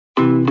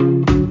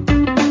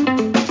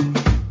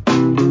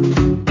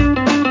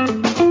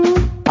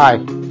Hi,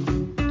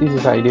 this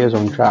is Ideas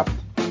Untrapped,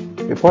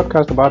 a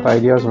podcast about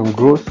ideas on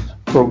growth,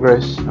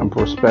 progress, and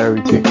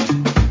prosperity.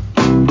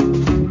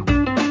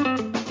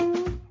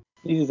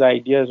 This is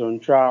Ideas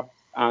Untrapped,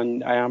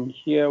 and I am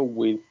here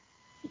with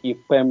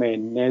Ikpeme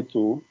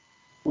Neto,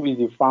 who is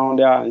the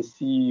founder and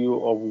CEO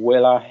of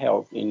Wella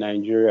Health in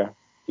Nigeria.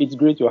 It's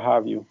great to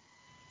have you.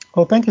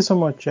 Oh, thank you so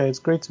much. It's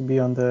great to be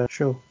on the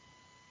show.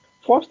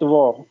 First of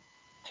all,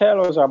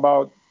 tell us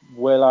about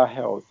Wella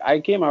Health.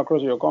 I came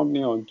across your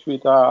company on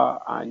Twitter,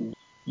 and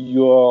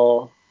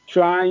you're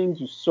trying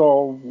to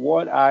solve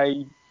what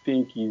I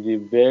think is a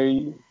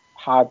very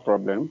hard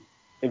problem,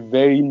 a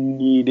very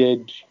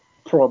needed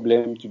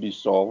problem to be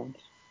solved.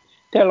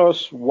 Tell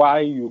us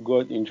why you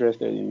got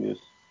interested in this.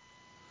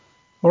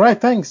 All right,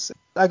 thanks.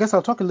 I guess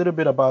I'll talk a little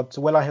bit about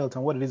Wella Health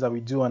and what it is that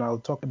we do, and I'll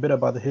talk a bit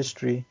about the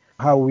history,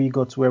 how we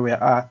got to where we're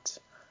at.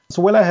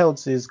 So Wella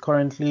Health is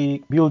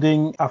currently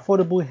building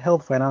affordable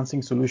health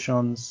financing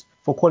solutions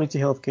for quality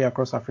healthcare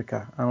across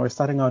Africa, and we're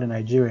starting out in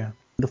Nigeria.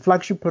 The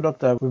flagship product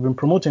that we've been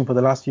promoting for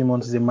the last few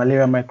months is a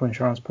malaria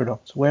microinsurance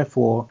product, where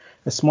for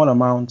a small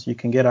amount you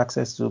can get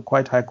access to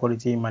quite high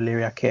quality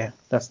malaria care.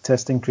 That's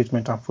testing,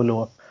 treatment, and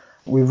follow-up.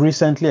 We've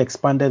recently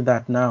expanded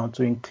that now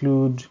to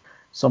include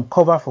some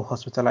cover for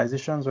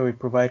hospitalizations, where we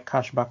provide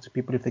cash back to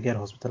people if they get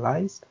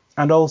hospitalized,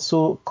 and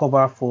also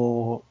cover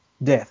for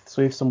death.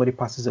 So if somebody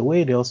passes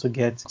away, they also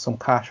get some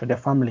cash, or their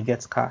family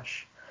gets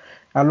cash.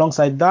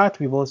 Alongside that,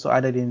 we've also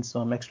added in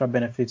some extra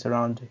benefits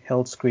around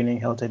health screening,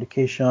 health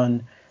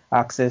education,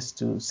 access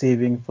to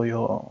saving for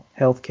your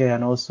healthcare,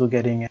 and also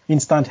getting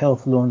instant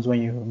health loans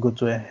when you go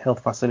to a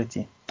health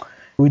facility.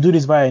 We do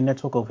this via a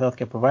network of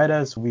healthcare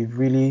providers. We've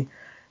really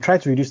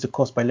tried to reduce the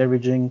cost by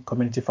leveraging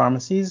community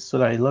pharmacies so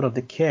that a lot of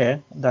the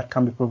care that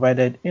can be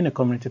provided in a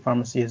community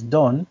pharmacy is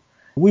done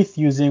with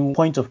using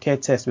point of care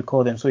tests, we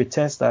call them. So a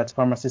test that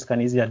pharmacists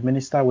can easily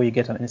administer where you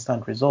get an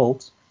instant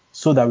result,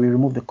 so that we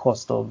remove the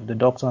cost of the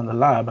doctor and the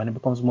lab, and it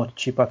becomes much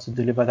cheaper to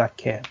deliver that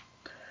care.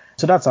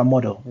 So that's our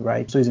model,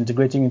 right? So it's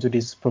integrating into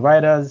these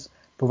providers,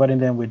 providing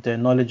them with the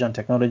knowledge and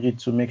technology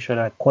to make sure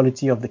that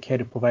quality of the care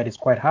they provide is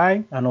quite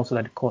high, and also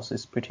that the cost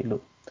is pretty low.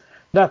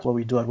 That's what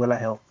we do at Wella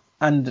Health.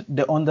 And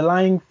the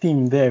underlying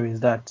theme there is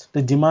that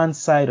the demand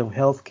side of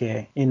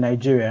healthcare in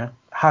Nigeria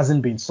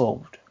hasn't been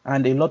solved.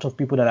 And a lot of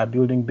people that are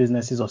building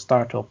businesses or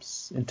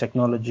startups in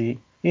technology,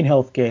 in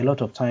healthcare, a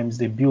lot of times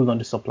they build on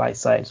the supply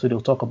side. So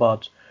they'll talk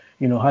about,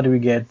 how do we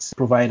get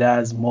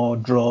providers more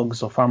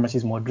drugs, or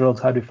pharmacies more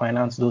drugs? How do we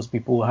finance those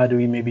people? How do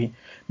we maybe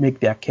make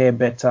their care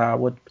better?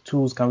 What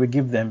tools can we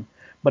give them?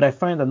 But I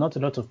find that not a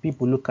lot of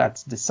people look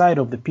at the side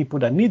of the people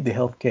that need the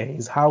healthcare,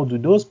 is how do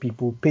those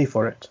people pay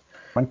for it?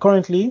 And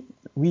currently,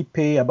 we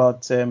pay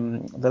about,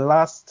 the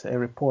last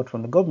report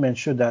from the government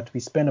showed that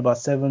we spend about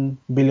 $7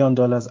 billion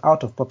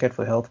out of pocket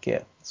for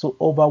healthcare. So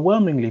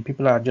overwhelmingly,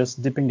 people are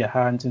just dipping their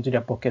hands into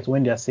their pockets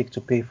when they are sick to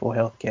pay for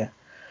healthcare.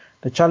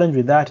 The challenge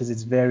with that is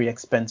it's very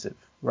expensive,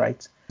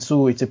 right?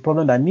 So it's a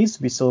problem that needs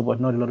to be solved, but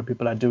not a lot of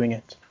people are doing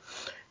it.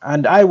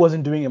 And I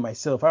wasn't doing it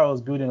myself. I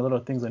was building a lot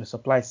of things on the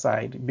supply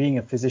side, being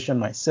a physician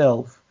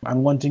myself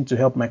and wanting to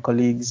help my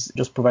colleagues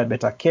just provide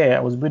better care.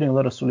 I was building a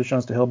lot of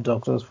solutions to help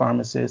doctors,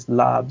 pharmacists,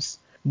 labs.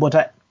 But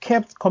I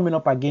kept coming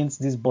up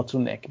against this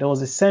bottleneck. There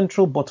was a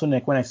central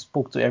bottleneck when I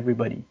spoke to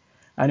everybody.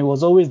 And it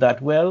was always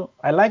that, well,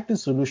 I like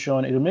this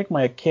solution. It'll make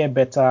my care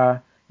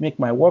better, make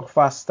my work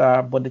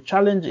faster. But the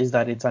challenge is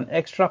that it's an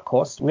extra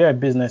cost. We're a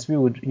business. We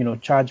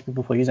would, charge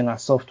people for using our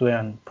software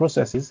and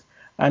processes.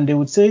 And they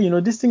would say,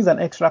 this thing's an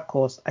extra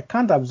cost. I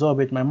can't absorb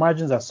it. My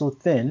margins are so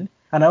thin.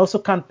 And I also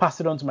can't pass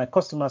it on to my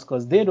customers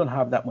because they don't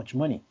have that much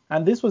money.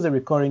 And this was a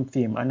recurring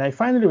theme. And I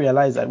finally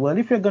realized that, well,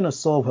 if you're going to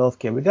solve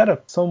healthcare, we got to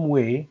some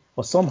way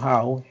or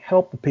somehow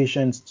help the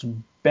patients to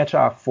better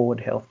afford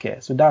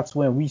healthcare. So that's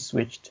when we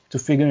switched to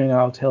figuring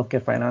out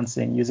healthcare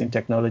financing using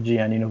technology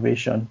and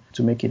innovation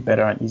to make it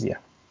better and easier.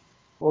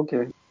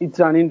 Okay, it's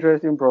an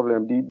interesting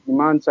problem. The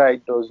demand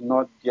side does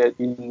not get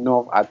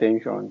enough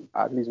attention,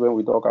 at least when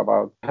we talk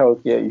about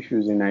healthcare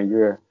issues in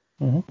Nigeria.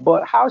 Mm-hmm.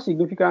 But how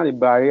significant a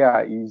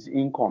barrier is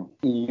income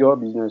in your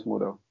business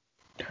model?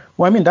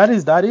 Well, that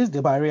is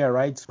the barrier,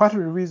 right? Part of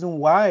the reason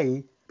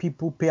why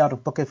people pay out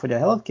of pocket for their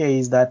healthcare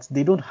is that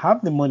they don't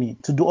have the money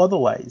to do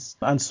otherwise.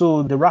 And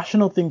so the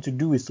rational thing to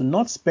do is to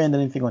not spend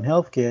anything on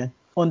healthcare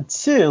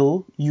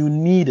until you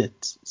need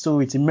it. So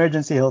it's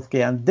emergency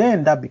healthcare, and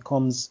then that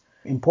becomes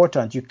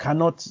important. You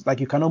cannot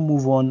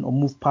move on or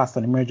move past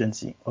an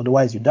emergency,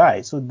 otherwise you die.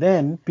 So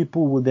then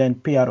people will then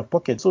pay out of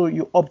pocket. So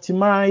you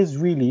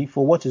optimize really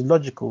for what is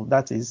logical,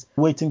 that is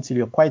waiting till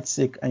you're quite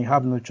sick and you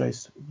have no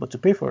choice but to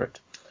pay for it.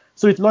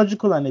 So it's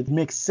logical and it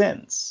makes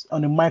sense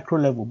on a micro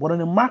level, but on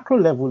a macro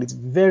level it's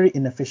very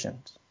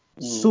inefficient.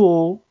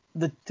 So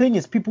the thing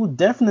is, people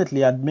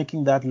definitely are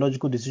making that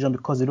logical decision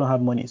because they don't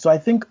have money. So I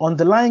think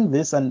underlying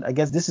this, and I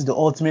guess this is the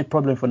ultimate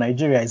problem for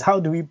Nigeria, is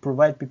how do we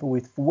provide people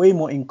with way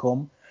more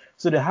income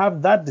So they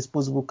have that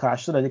disposable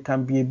cash so that they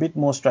can be a bit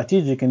more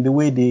strategic in the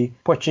way they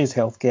purchase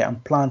healthcare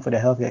and plan for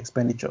their healthcare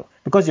expenditure.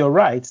 Because you're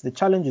right, the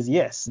challenge is,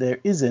 yes, there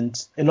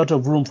isn't a lot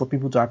of room for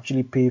people to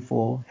actually pay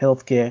for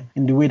healthcare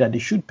in the way that they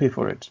should pay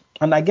for it.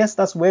 And I guess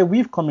that's where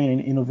we've come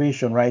in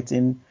innovation, right?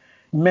 In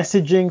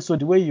messaging, so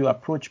the way you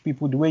approach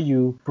people, the way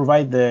you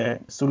provide the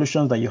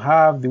solutions that you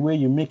have, the way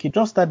you make it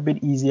just that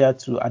bit easier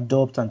to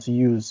adopt and to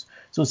use.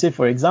 So say,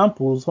 for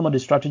example, some of the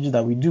strategies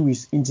that we do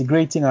is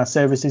integrating our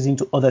services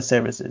into other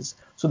services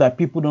so that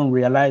people don't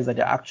realize that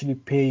they're actually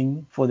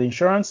paying for the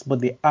insurance, but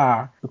they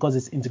are because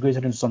it's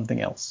integrated into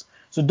something else.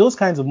 So those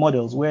kinds of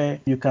models where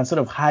you can sort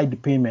of hide the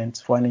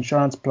payment for an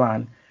insurance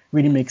plan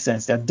really make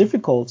sense. They're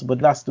difficult, but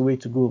that's the way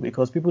to go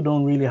because people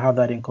don't really have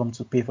that income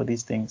to pay for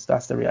these things.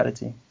 That's the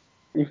reality.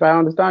 If I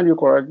understand you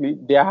correctly,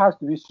 there has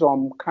to be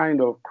some kind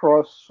of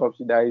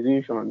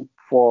cross-subsidization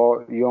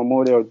for your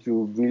model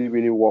to really,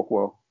 really work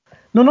well.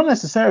 No, not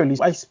necessarily.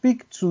 I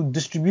speak to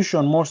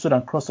distribution more so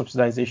than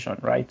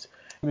cross-subsidization, right?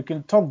 We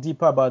can talk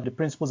deeper about the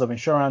principles of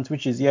insurance,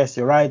 which is, yes,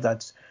 you're right,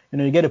 that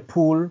you get a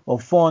pool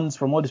of funds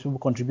from all these people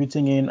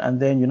contributing in, and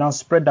then you now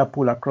spread that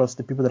pool across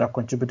the people that have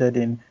contributed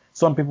in.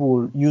 Some people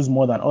will use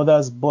more than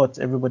others, but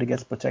everybody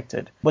gets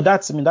protected. But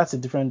that's a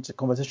different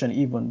conversation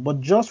even.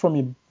 But just from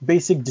a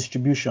basic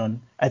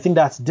distribution, I think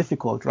that's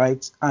difficult,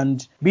 right?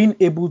 And being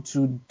able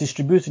to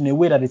distribute in a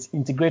way that it's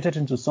integrated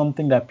into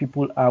something that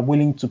people are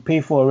willing to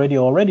pay for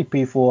already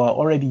pay for, or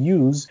already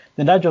use,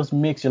 then that just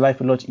makes your life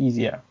a lot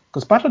easier.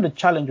 Because part of the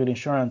challenge with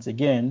insurance,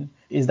 again,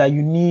 is that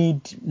you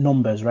need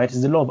numbers, right?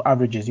 It's the law of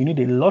averages. You need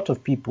a lot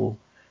of people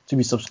to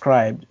be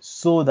subscribed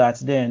so that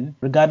then,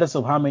 regardless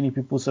of how many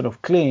people sort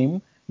of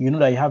claim, you know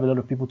that you have a lot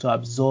of people to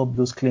absorb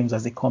those claims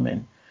as they come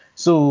in.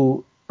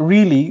 So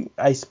really,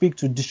 I speak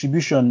to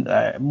distribution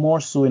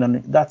more so,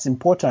 that's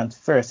important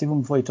first,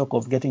 even before you talk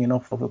of getting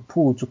enough of a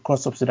pool to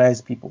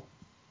cross-subsidize people.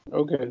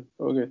 Okay.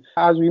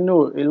 As we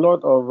know, a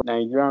lot of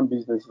Nigerian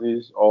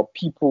businesses or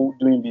people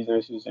doing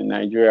businesses in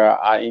Nigeria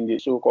are in the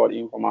so-called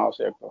informal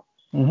sector.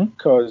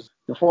 Because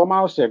the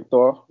formal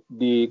sector,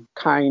 they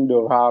kind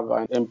of have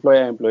an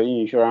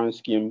employer-employee insurance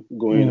scheme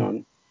going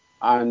on.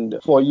 And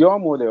for your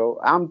model,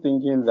 I'm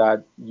thinking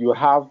that you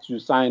have to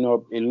sign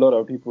up a lot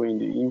of people in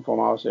the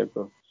informal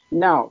sector.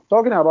 Now,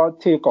 talking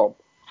about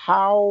take-up,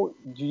 how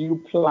do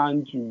you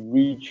plan to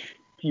reach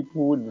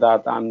people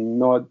that are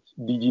not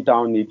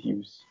digital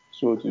natives,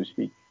 so to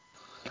speak?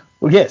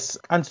 Well, yes.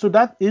 And so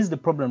that is the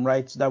problem,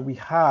 right, that we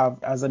have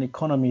as an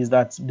economy, is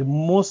that the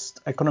most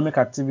economic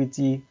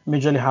activity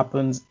majorly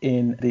happens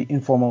in the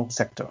informal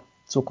sector,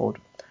 so-called.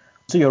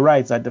 So you're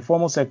right that the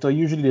formal sector,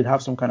 usually they'd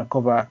have some kind of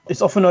cover.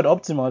 It's often not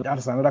optimal.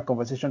 That's another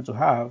conversation to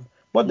have,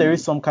 but there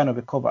is some kind of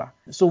a cover.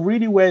 So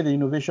really where the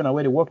innovation and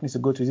where the work needs to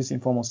go to is this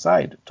informal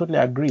side. Totally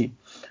agree.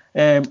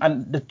 And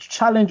the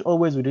challenge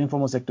always with the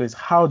informal sector is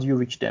how do you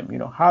reach them?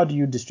 How do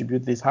you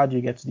distribute this? How do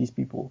you get to these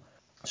people?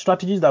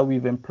 Strategies that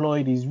we've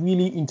employed is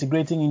really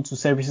integrating into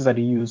services that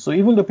they use. So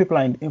even though people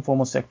are in the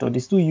informal sector, they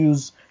still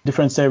use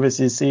different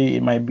services. Say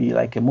it might be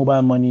like a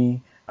mobile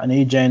money, an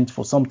agent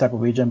for some type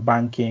of agent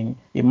banking.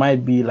 It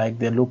might be like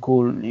their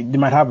local, they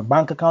might have a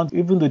bank account.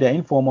 Even though they're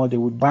informal, they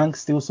would bank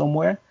still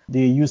somewhere.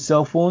 They use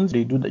cell phones.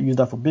 They use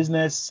that for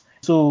business.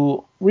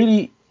 So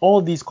really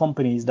all these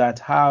companies that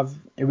have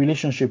a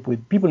relationship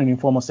with people in the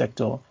informal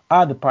sector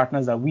are the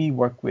partners that we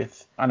work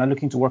with and are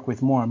looking to work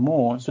with more and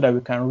more so that we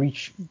can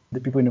reach the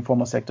people in the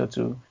informal sector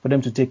for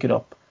them to take it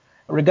up.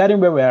 Regarding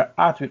where we're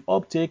at with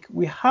uptake,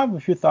 we have a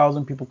few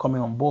thousand people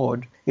coming on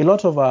board. A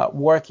lot of our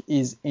work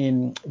is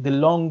in the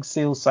long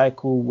sales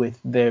cycle with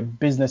the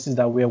businesses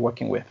that we're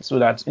working with, so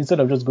that instead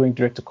of just going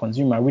direct to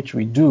consumer, which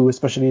we do,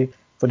 especially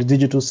for the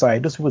digital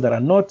side, those people that are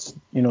not,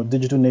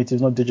 digital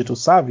natives, not digital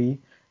savvy,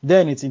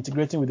 then it's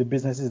integrating with the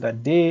businesses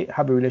that they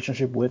have a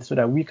relationship with so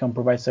that we can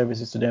provide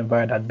services to them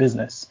via that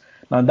business.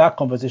 Now, that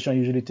conversation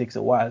usually takes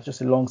a while. It's just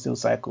a long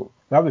sales cycle.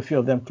 We have a few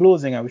of them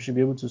closing, and we should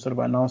be able to sort of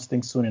announce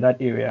things soon in that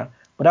area.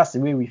 But that's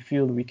the way we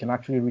feel we can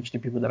actually reach the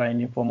people that are in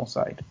the informal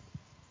side.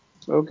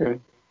 Okay.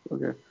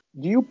 Do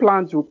you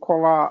plan to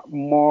cover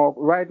more?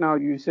 Right now,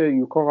 you say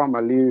you cover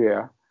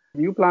malaria.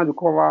 Do you plan to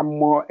cover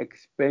more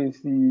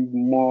expensive,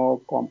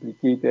 more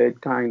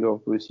complicated kind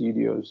of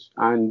procedures?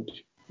 And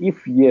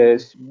if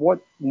yes, what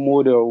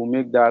model will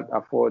make that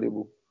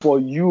affordable for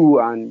you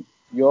and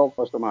your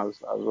customers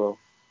as well?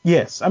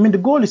 Yes, I mean, the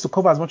goal is to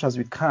cover as much as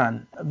we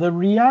can. The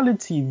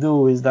reality,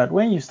 though, is that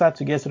when you start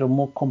to get sort of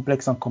more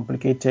complex and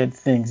complicated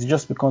things, it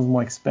just becomes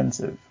more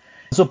expensive.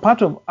 So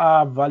part of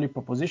our value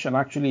proposition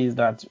actually is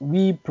that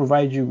we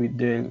provide you with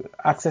the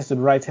access to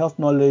the right health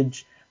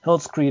knowledge,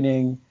 health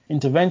screening,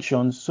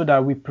 interventions, so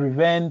that we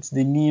prevent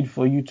the need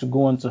for you to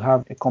go on to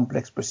have a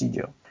complex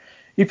procedure.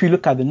 If you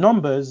look at the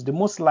numbers, the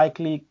most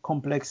likely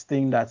complex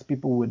thing that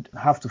people would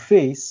have to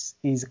face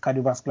is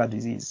cardiovascular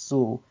disease.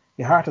 So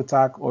a heart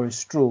attack or a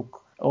stroke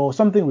or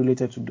something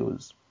related to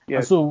those. Yes.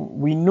 And so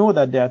we know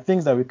that there are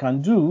things that we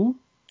can do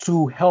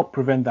to help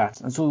prevent that.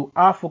 And so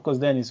our focus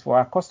then is for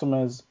our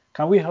customers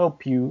can we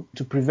help you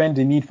to prevent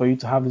the need for you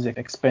to have these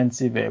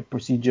expensive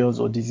procedures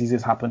or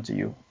diseases happen to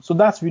you? So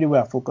that's really where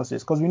our focus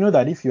is, because we know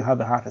that if you have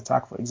a heart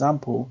attack, for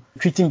example,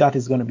 treating that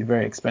is going to be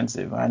very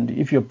expensive. And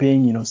if you're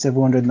paying,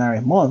 700 naira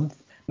a month,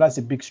 that's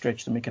a big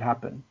stretch to make it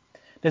happen.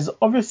 There's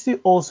obviously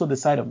also the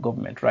side of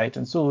government, right?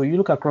 And so you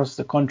look across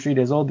the country,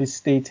 there's all these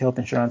state health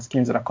insurance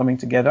schemes that are coming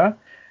together.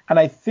 And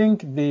I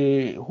think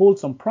they hold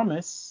some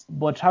promise.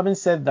 But having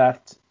said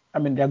that,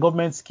 their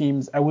government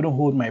schemes, I wouldn't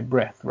hold my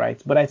breath, right?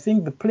 But I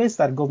think the place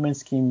that government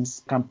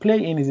schemes can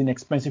play in is in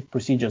expensive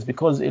procedures,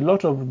 because a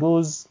lot of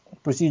those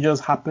procedures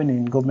happen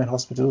in government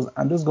hospitals,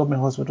 and those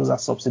government hospitals are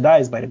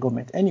subsidized by the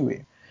government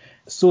anyway.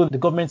 So the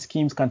government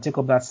schemes can take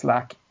up that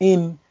slack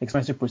in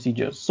expensive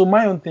procedures. So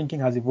my own thinking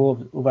has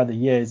evolved over the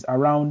years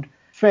around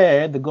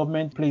the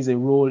government plays a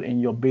role in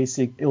your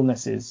basic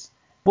illnesses.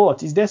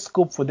 But is there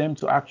scope for them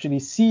to actually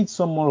seed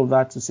some more of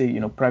that to, say,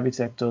 private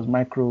sectors,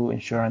 micro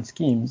insurance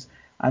schemes,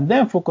 and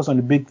then focus on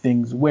the big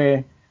things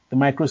where the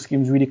micro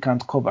schemes really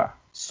can't cover,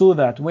 so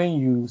that when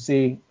you,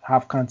 say,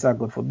 have cancer,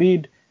 God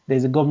forbid,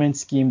 there's a government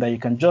scheme that you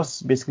can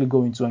just basically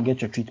go into and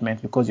get your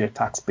treatment because you're a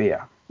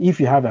taxpayer. If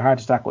you have a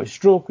heart attack or a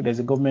stroke, there's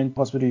a government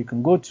hospital you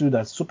can go to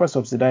that's super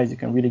subsidized, you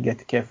can really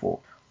get care for.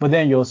 But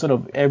then your sort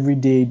of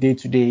everyday,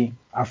 day-to-day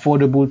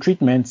affordable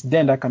treatments,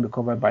 then that can be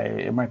covered by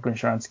a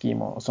microinsurance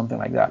scheme or something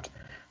like that.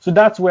 So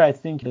that's where I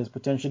think there's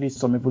potentially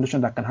some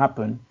evolution that can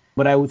happen.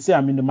 But I would say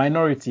I'm in the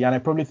minority, and I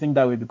probably think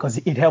that way because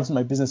it helps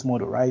my business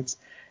model, right?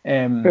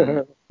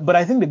 But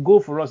I think the goal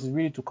for us is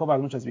really to cover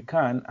as much as we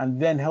can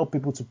and then help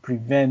people to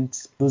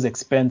prevent those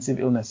expensive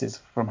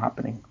illnesses from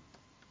happening.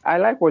 I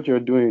like what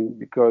you're doing,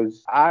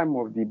 because I'm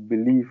of the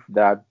belief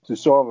that to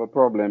solve a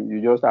problem,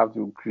 you just have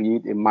to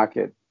create a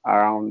market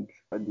around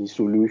the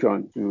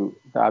solution to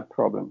that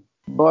problem.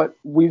 But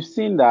we've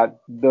seen that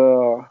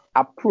the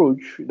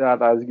approach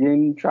that has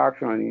gained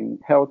traction in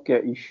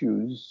healthcare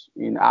issues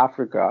in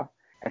Africa,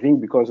 I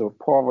think because of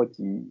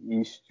poverty,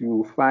 is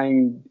to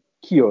find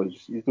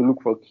cures, is to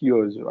look for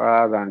cures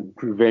rather than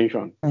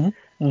prevention.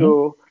 Mm-hmm.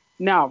 So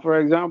now, for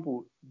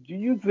example, do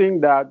you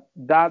think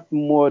that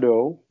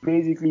model,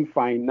 basically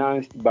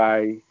financed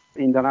by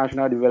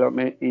international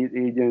development aid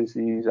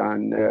agencies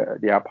and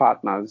their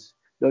partners,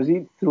 does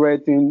it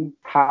threaten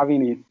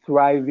having a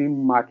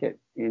thriving market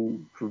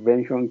in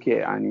prevention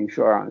care and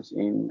insurance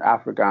in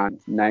Africa and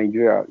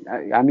Nigeria?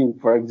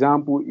 For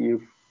example,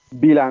 if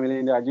Bill and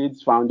Melinda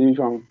Gates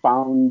Foundation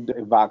found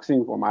a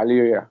vaccine for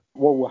malaria,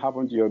 what will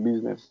happen to your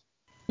business?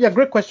 Yeah,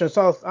 great question.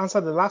 So I'll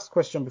answer the last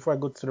question before I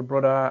go to the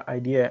broader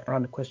idea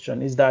around the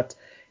question, is that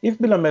if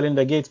Bill and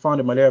Melinda Gates found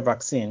a malaria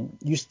vaccine,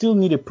 you still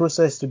need a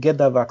process to get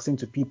that vaccine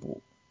to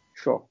people.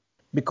 Sure.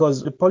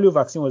 Because the polio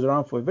vaccine was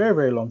around for a very,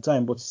 very long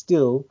time, but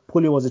still,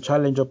 polio was a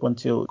challenge up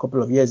until a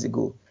couple of years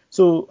ago.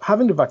 So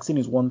having the vaccine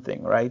is one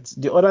thing, right?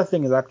 The other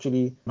thing is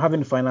actually having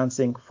the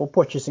financing for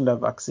purchasing that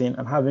vaccine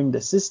and having the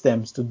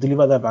systems to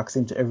deliver that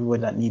vaccine to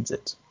everyone that needs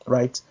it,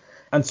 right?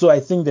 And so I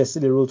think there's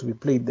still a role to be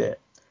played there.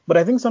 But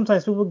I think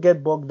sometimes people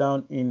get bogged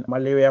down in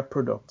malaria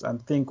products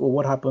and think,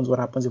 what happens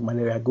if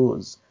malaria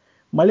goes?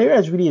 Malaria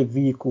is really a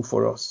vehicle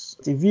for us.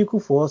 It's a vehicle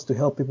for us to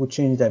help people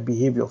change their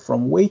behavior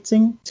from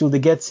waiting till they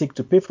get sick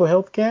to pay for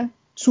healthcare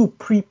to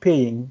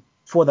prepaying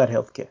for that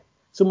healthcare.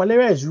 So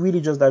malaria is really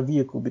just that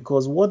vehicle,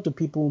 because what do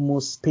people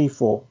most pay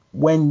for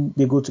when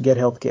they go to get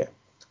healthcare?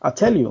 I'll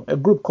tell you, a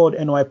group called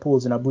NY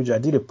Polls in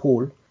Abuja did a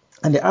poll,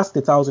 and they asked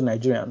 1,000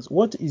 Nigerians,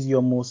 what is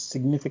your most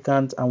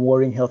significant and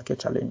worrying healthcare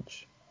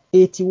challenge?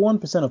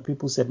 81% of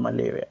people said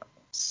malaria.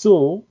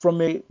 So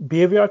from a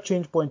behavioral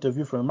change point of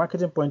view, from a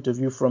marketing point of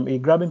view, from a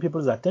grabbing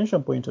people's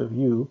attention point of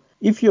view,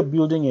 if you're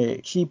building a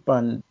cheap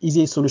and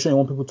easy solution you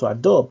want people to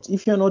adopt,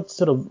 if you're not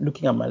sort of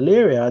looking at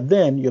malaria,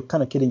 then you're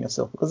kind of kidding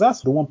yourself, because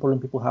that's the one problem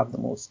people have the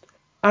most.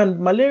 And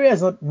malaria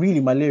is not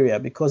really malaria,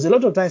 because a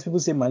lot of times people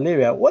say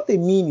malaria, what they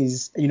mean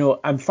is,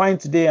 I'm fine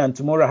today and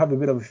tomorrow I have a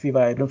bit of a fever,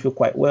 I don't feel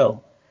quite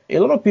well. A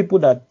lot of people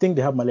that think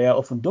they have malaria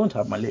often don't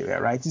have malaria,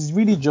 right? It's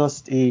really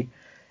just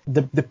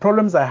the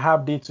problems I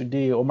have day to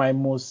day, or my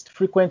most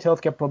frequent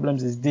healthcare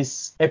problems, is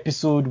this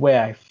episode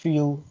where I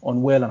feel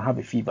unwell and have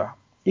a fever.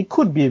 It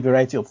could be a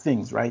variety of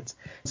things, right?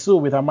 So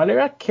with our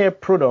malaria care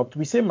product,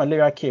 we say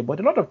malaria care, but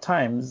a lot of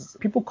times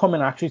people come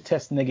and actually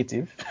test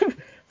negative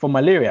for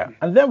malaria,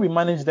 and then we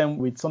manage them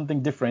with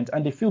something different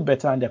and they feel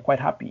better and they're quite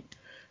happy.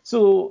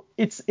 So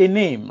it's a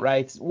name,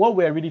 right? What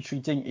we're really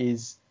treating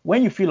is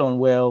when you feel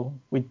unwell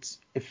with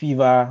a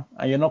fever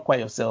and you're not quite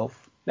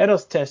yourself, let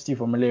us test you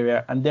for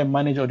malaria and then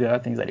manage all the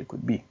other things that it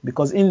could be.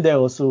 Because in there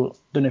also,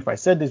 don't know if I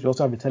said this, we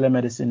also have a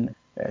telemedicine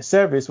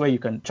service where you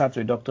can chat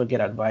to a doctor,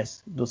 get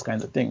advice, those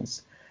kinds of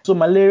things. So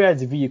malaria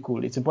is a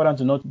vehicle. It's important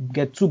to not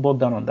get too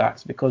bogged down on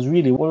that, because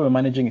really what we're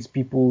managing is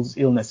people's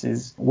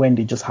illnesses when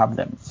they just have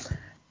them.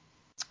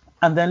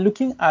 And then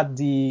looking at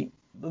the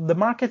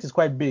market is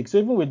quite big. So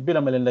even with Bill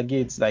and Melinda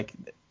Gates,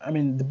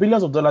 the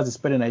billions of dollars they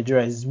spend in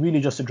Nigeria is really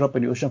just a drop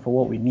in the ocean for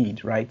what we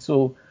need, right?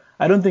 So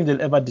I don't think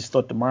they'll ever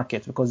distort the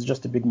market, because it's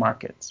just a big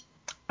market.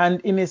 And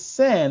in a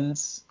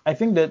sense, I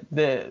think that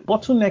the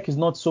bottleneck is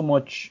not so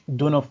much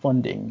donor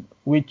funding,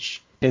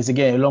 which there's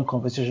again a long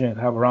conversation you can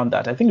have around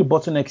that. I think the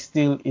bottleneck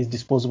still is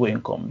disposable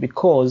income,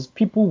 because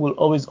people will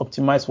always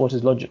optimize what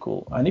is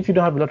logical. And if you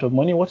don't have a lot of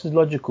money, what is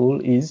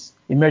logical is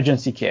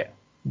emergency care.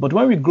 But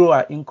when we grow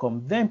our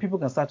income, then people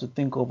can start to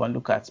think of and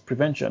look at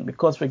prevention.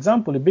 Because, for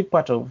example, a big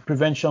part of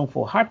prevention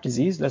for heart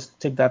disease, let's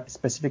take that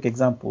specific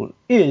example,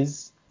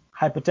 is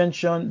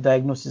hypertension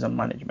diagnosis and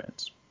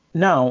management.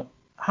 Now,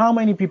 how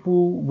many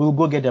people will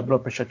go get their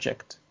blood pressure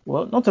checked?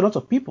 Well, not a lot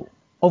of people.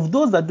 Of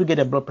those that do get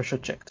their blood pressure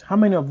checked, how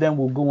many of them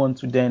will go on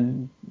to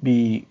then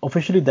be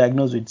officially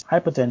diagnosed with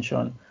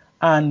hypertension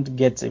and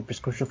get a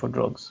prescription for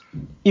drugs?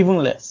 Even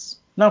less.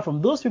 Now,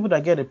 from those people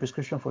that get a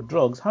prescription for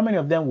drugs, how many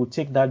of them will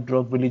take that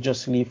drug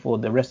religiously for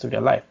the rest of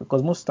their life?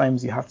 Because most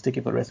times you have to take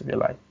it for the rest of your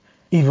life.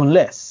 Even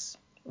less,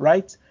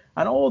 right?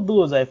 And all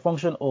those are a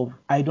function of,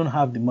 I don't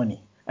have the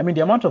money. I mean,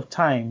 the amount of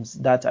times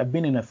that I've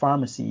been in a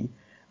pharmacy,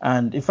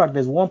 and in fact,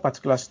 there's one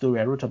particular story,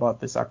 I wrote about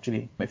this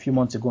actually a few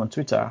months ago on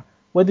Twitter,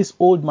 where this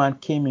old man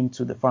came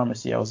into the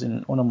pharmacy. I was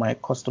in one of my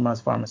customers'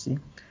 pharmacy,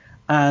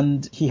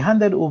 and he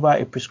handed over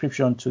a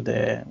prescription to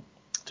the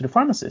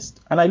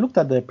pharmacist. And I looked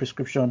at the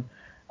prescription,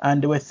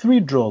 and there were 3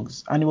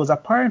 drugs, and it was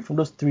apparent from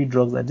those 3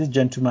 drugs that this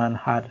gentleman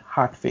had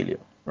heart failure,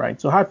 right?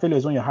 So heart failure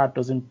is when your heart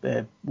doesn't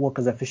work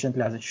as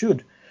efficiently as it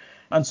should.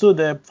 And so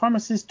the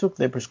pharmacist took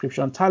the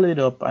prescription, tallied it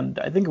up, and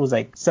I think it was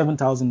like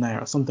 7,000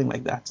 naira, something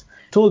like that.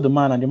 Told the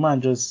man, and the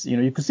man just,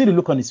 you could see the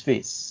look on his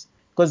face,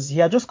 because he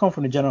had just come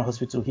from the general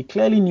hospital. He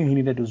clearly knew he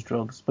needed those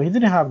drugs, but he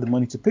didn't have the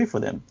money to pay for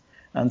them.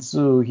 And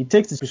so he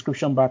takes his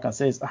prescription back and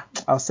says,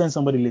 I'll send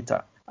somebody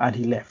later. And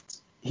he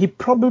left. He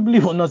probably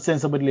will not send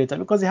somebody later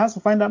because he has to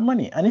find that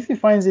money. And if he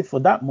finds it for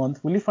that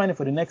month, will he find it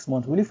for the next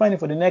month? Will he find it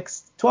for the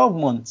next 12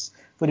 months?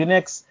 For the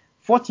next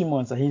 40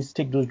 months that he needs to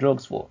take those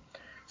drugs for?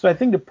 So I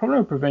think the problem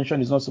with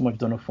prevention is not so much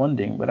donor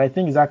funding, but I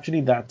think it's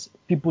actually that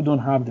people don't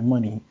have the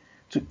money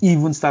to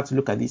even start to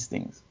look at these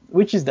things,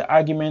 which is the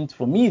argument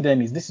for me then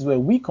is this is where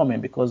we come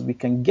in, because we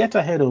can get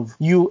ahead of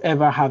you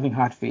ever having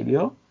heart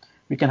failure.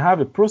 We can have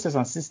a process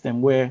and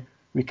system where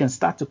we can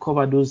start to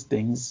cover those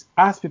things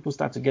as people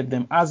start to get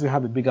them, as we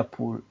have a bigger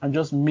pool, and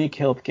just make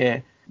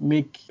healthcare,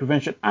 make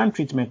prevention and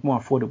treatment more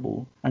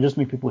affordable, and just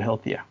make people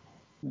healthier.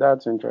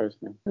 That's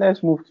interesting.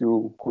 Let's move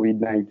to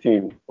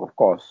COVID-19, of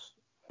course.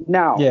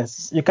 Now,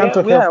 yes, you can't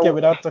talk healthcare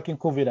without talking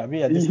COVID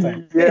at this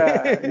time.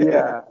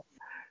 Yeah.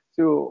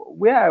 So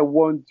where I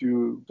want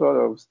to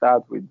sort of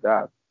start with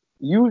that,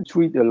 you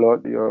tweet a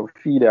lot. Your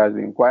feed has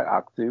been quite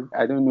active.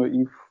 I don't know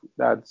if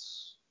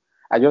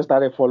I just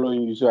started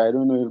following you, so I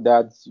don't know if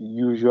that's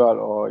usual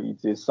or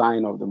it's a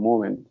sign of the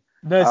moment.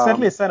 No, it's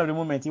certainly a sign of the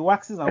moment. It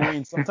waxes and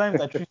wanes. Sometimes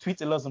I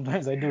tweet a lot,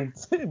 sometimes I don't.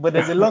 But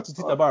there's a lot to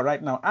tweet about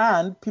right now,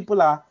 and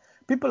people are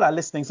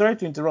listening. Sorry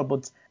to interrupt,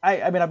 but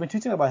I mean, I've been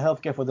tweeting about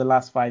healthcare for the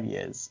last 5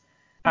 years.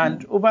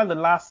 And over the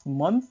last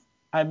month,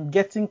 I'm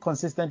getting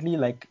consistently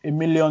like 1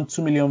 million,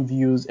 2 million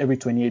views every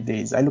 28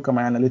 days. I look at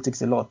my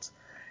analytics a lot.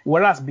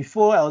 Whereas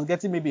before, I was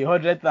getting maybe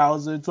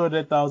 100,000,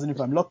 200,000 if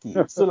I'm lucky.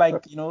 So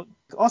like,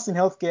 us in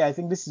healthcare, I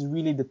think this is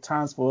really the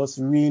chance for us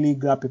to really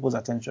grab people's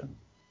attention.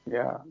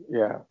 Yeah.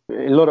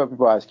 A lot of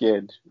people are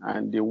scared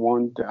and they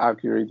want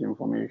accurate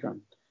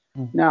information.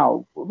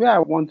 Now, where I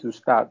want to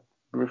start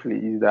briefly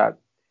is that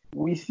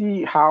we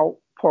see how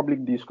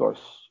public discourse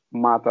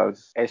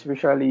matters,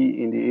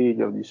 especially in the age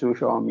of the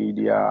social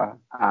media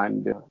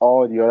and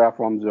all the other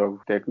forms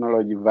of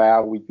technology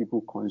via which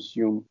people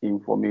consume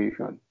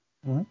information.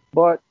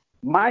 But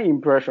my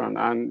impression,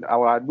 and I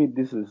will admit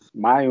this is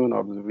my own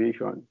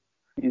observation,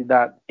 is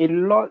that a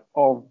lot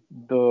of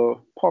the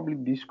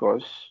public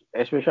discourse,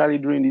 especially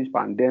during this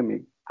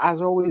pandemic, has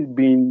always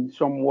been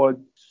somewhat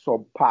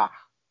subpar,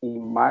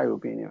 in my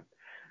opinion.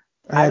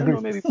 I don't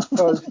know, maybe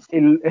because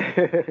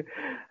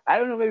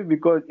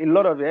a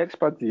lot of the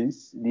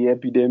expertise, the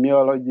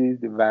epidemiologists,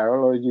 the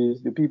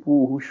virologists, the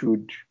people who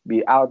should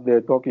be out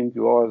there talking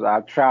to us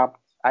are trapped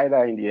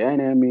either in the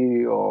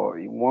NMA or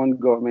in one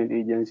government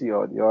agency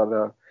or the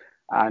other,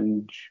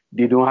 and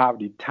they don't have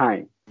the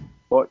time.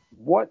 But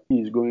what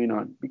is going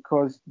on?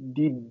 Because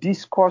the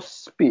discourse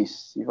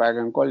space, if I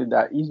can call it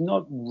that, is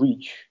not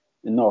rich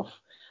enough.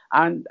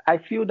 And I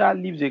feel that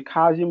leaves a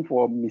chasm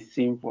for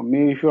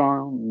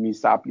misinformation,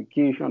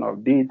 misapplication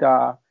of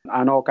data,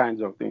 and all kinds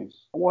of things.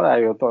 What are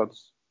your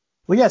thoughts?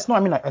 Well, yes, no,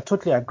 I mean, I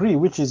totally agree,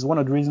 which is one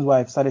of the reasons why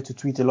I've started to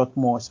tweet a lot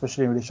more,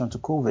 especially in relation to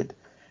COVID.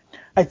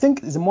 I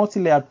think it's a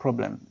multi-layered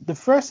problem. The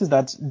first is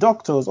that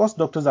us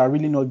doctors are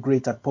really not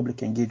great at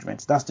public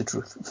engagement. That's the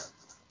truth.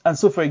 And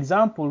so, for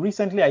example,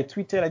 recently I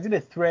did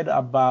a thread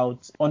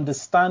about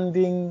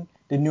understanding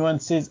the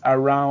nuances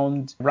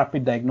around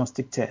rapid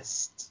diagnostic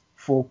tests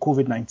for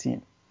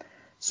COVID-19.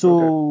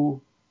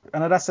 So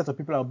Another set of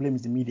people I'll blame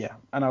is the media.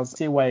 And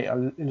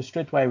I'll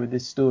illustrate why with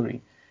this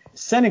story.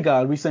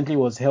 Senegal recently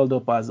was held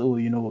up as,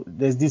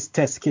 there's this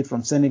test kit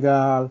from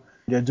Senegal.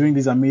 They're doing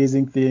these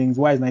amazing things.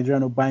 Why is Nigeria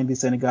not buying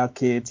this Senegal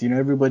kit?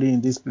 Everybody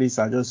in this place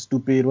are just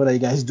stupid. What are you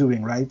guys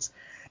doing, right?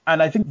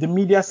 And I think the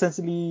media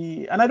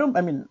essentially, and I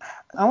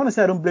want to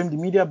say I don't blame the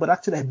media, but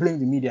actually I blame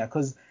the media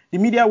because the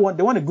media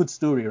they want a good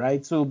story,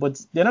 right? So,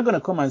 but they're not going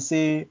to come and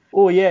say,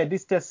 oh yeah,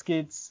 these test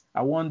kits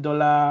are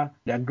 $1,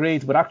 they're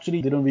great, but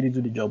actually they don't really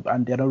do the job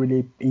and they're not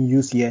really in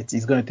use yet.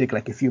 It's going to take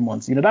like a few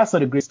months. That's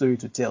not a great story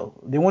to tell.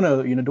 They want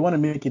to, they want to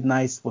make it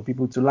nice for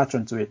people to latch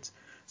onto it.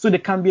 So they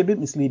can be a bit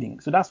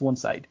misleading. So that's one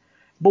side.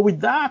 But with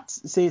that,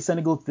 say,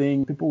 Senegal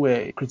thing, people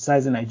were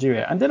criticizing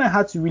Nigeria. And then I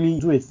had to really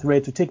do a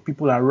thread to take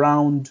people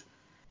around,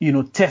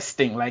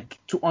 testing, like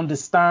to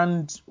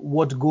understand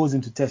what goes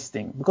into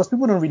testing, because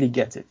people don't really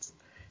get it.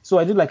 So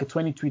I did like a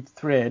 20-tweet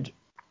thread,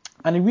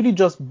 and it really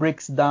just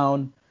breaks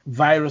down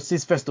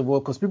viruses, first of all,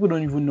 because people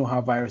don't even know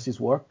how viruses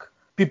work.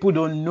 People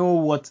don't know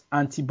what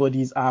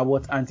antibodies are,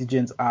 what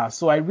antigens are.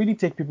 So I really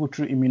take people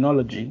through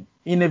immunology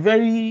in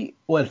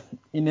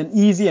an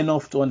easy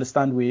enough to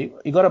understand way.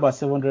 It got about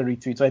 700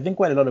 retweets. So I think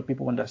quite a lot of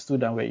people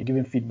understood and were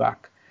giving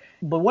feedback.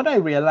 But what I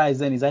realized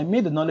then is I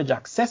made the knowledge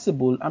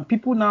accessible, and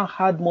people now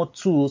had more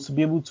tools to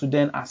be able to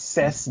then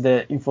assess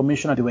the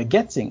information that they were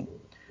getting.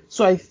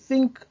 So I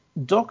think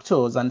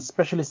doctors and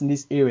specialists in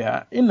this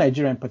area, in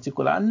Nigeria in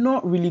particular, are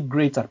not really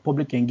great at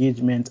public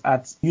engagement,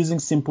 at using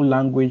simple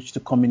language to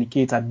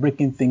communicate, at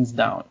breaking things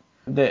down.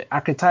 The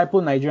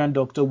archetypal Nigerian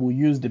doctor will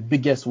use the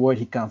biggest word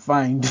he can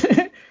find,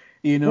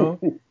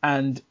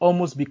 and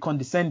almost be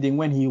condescending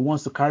when he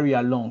wants to carry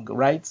along,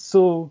 right?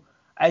 So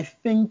I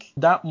think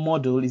that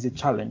model is a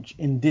challenge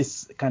in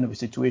this kind of a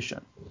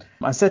situation.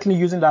 And certainly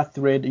using that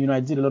thread, I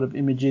did a lot of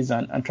images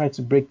and tried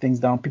to break things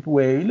down. People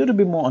were a little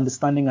bit more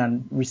understanding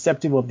and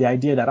receptive of the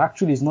idea that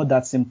actually it's not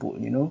that simple,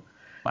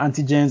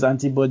 antigens,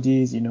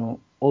 antibodies,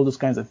 all those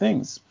kinds of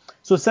things.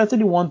 So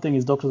certainly one thing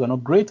is doctors are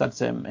not great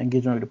at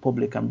engaging with the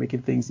public and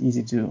making things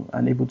easy to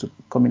and able to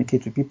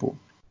communicate with people.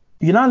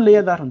 You now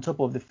layer that on top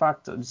of the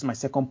fact, this is my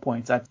second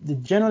point, that the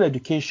general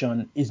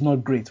education is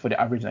not great for the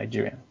average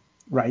Nigerian,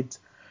 right?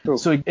 True.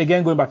 So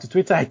again, going back to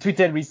Twitter, I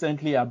tweeted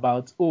recently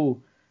about,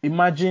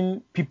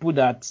 imagine people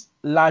that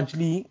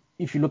largely,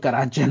 if you look at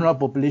our general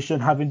population,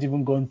 haven't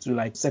even gone to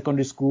like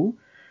secondary school.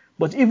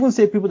 But even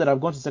say people that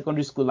have gone to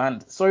secondary school,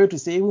 and sorry to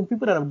say, even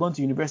people that have gone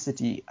to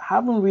university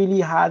haven't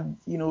really had,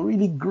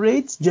 really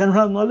great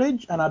general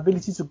knowledge and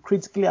ability to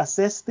critically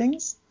assess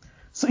things.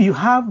 So you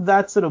have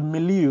that sort of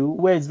milieu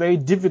where it's very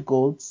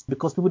difficult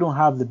because people don't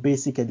have the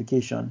basic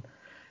education.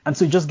 And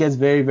so it just gets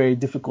very, very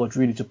difficult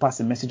really to pass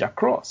a message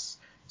across.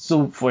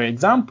 So, for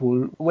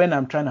example, when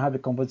I'm trying to have a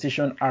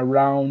conversation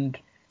around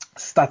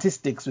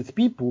statistics with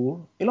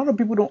people, a lot of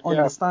people don't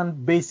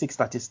understand basic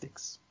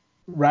statistics,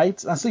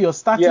 right? And so you're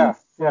starting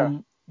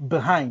from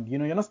behind,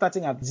 you're not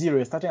starting at 0,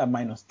 you're starting at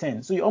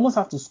 -10. So you almost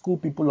have to school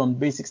people on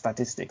basic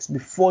statistics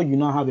before you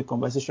now have a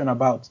conversation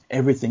about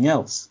everything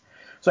else.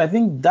 So I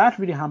think that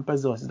really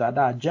hampers us, that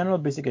our general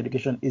basic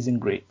education isn't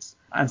great.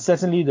 And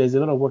certainly there's a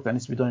lot of work that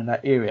needs to be done in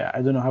that area.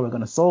 I don't know how we're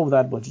going to solve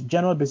that, but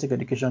general basic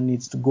education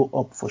needs to go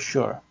up for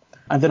sure.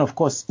 And then, of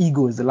course,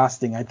 ego is the last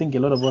thing. I think a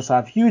lot of us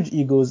have huge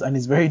egos, and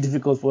it's very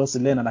difficult for us to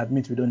learn and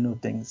admit we don't know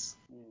things.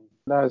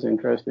 That's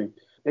interesting.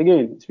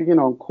 Again, speaking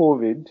on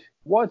COVID,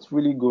 what's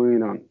really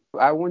going on?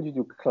 I want you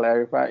to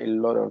clarify a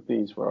lot of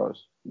things for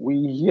us.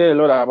 We hear a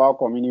lot about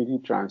community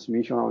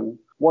transmission.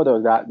 What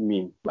does that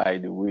mean, by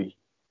the way?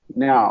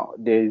 Now,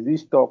 there's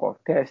this talk of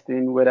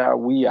testing, whether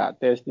we are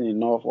testing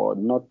enough or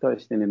not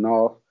testing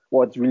enough.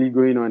 What's really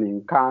going on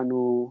in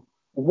Kano?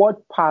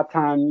 What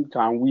pattern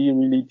can we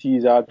really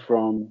tease out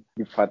from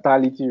the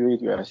fatality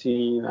rate we are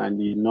seeing and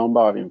the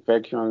number of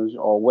infections,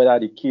 or whether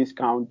the case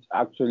count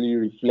actually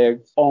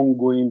reflects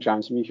ongoing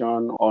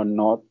transmission or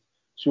not?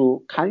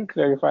 So can you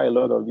clarify a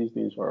lot of these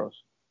things for us?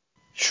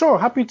 Sure,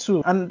 happy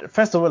to. And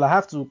first of all, I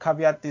have to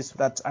caveat this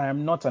that I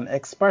am not an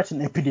expert in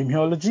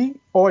epidemiology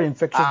or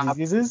infectious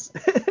diseases.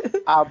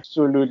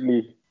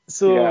 Absolutely.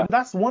 So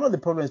that's one of the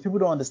problems. People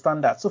don't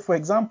understand that. So, for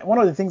example, one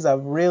of the things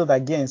I've railed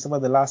against over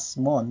the last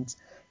month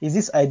is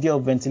this idea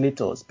of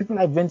ventilators. People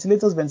like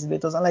ventilators.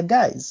 I'm like,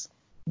 guys,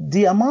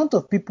 the amount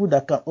of people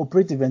that can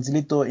operate a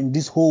ventilator in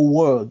this whole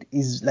world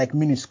is like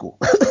minuscule.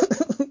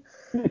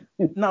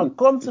 Now,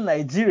 come to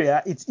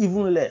Nigeria, it's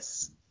even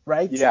less,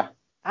 right? Yeah.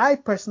 I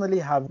personally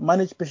have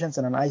managed patients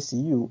in an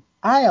ICU.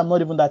 I am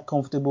not even that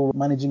comfortable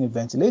managing a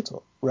ventilator,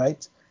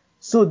 right?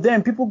 So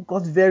then people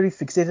got very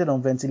fixated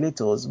on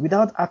ventilators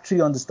without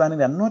actually understanding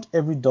that not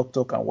every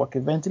doctor can work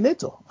a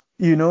ventilator,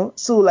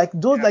 So like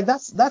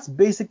that's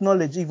basic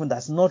knowledge even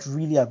that's not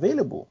really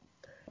available.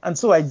 And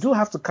so I do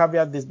have to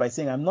caveat this by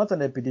saying I'm not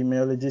an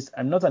epidemiologist,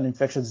 I'm not an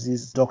infectious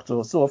disease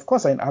doctor. So of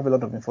course I have a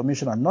lot of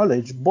information and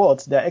knowledge,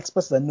 but there are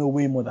experts that know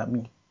way more than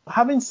me.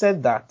 Having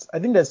said that, I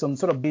think there's some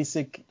sort of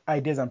basic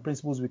ideas and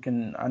principles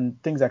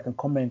and things I can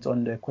comment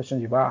on the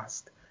questions you've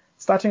asked.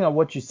 Starting at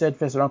what you said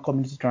first around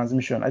community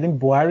transmission, I think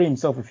Buhari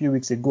himself a few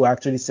weeks ago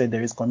actually said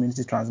there is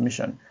community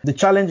transmission. The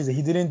challenge is that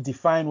he didn't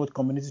define what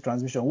community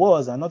transmission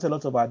was, and not a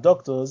lot of our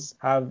doctors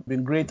have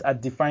been great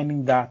at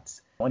defining that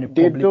on a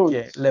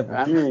public level.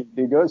 I mean,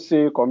 they just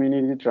say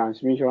community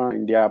transmission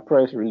in their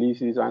press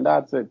releases, and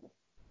that's it.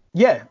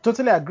 Yeah,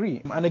 totally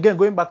agree. And again,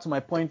 going back to my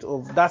point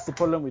of that's the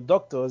problem with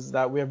doctors,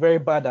 that we're very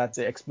bad at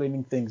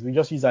explaining things. We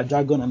just use our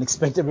jargon and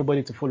expect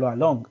everybody to follow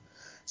along.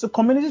 So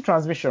community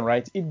transmission,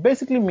 right? It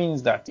basically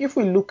means that if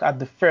we look at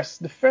the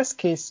first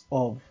case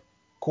of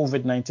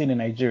COVID-19 in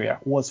Nigeria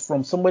was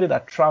from somebody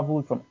that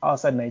traveled from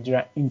outside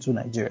Nigeria into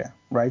Nigeria,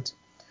 right?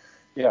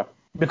 Yeah.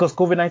 Because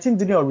COVID-19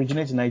 didn't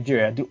originate in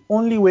Nigeria. The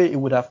only way it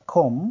would have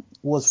come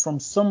was from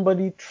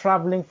somebody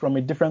traveling from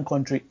a different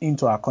country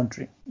into our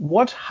country.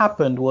 What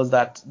happened was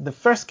that the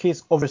first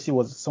case obviously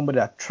was somebody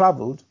that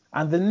traveled,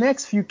 and the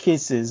next few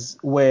cases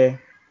were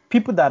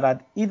people that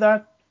had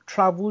either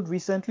traveled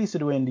recently, so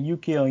they were in the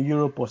UK or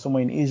Europe or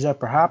somewhere in Asia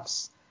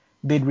perhaps.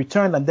 They'd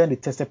returned and then they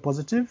tested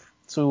positive.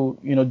 So,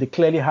 they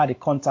clearly had a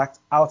contact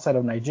outside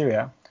of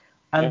Nigeria.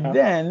 And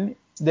then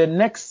the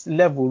next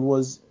level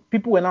was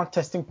people were now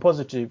testing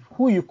positive,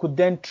 who you could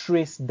then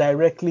trace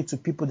directly to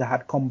people that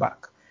had come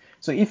back.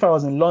 So if I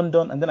was in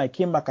London and then I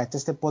came back, I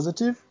tested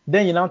positive,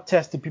 then you now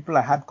test the people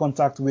I had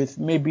contact with,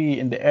 maybe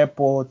in the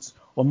airport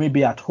or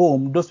maybe at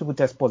home, those people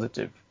test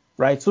positive,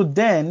 right? So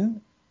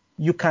then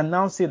you can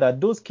now say that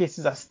those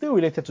cases are still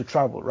related to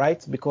travel,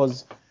 right?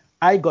 Because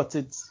I got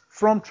it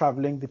from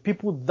traveling. The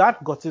people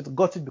that got it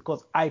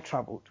because I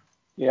traveled.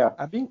 Yeah.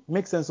 I think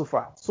makes sense so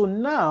far. So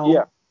now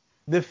Yeah.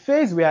 the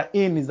phase we are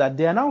in is that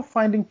they are now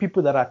finding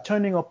people that are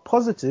turning up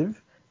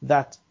positive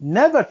that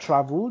never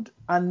traveled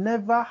and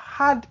never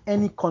had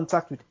any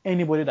contact with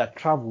anybody that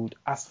traveled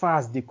as far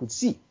as they could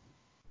see.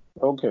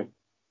 Okay.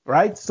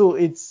 Right? So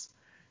it's,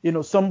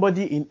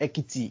 somebody in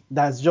Ekiti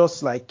that's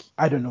just like,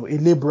 I don't know, a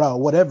laborer or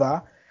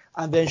whatever,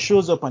 and then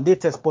shows up and they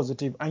test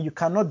positive, and you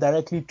cannot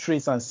directly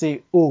trace and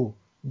say, oh,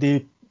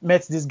 they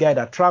met this guy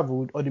that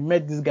traveled, or they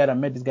met this guy that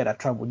met this guy that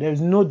traveled. There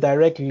is no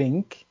direct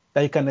link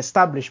that you can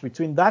establish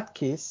between that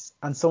case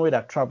and somebody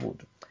that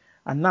traveled.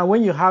 And now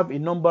when you have a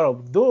number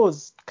of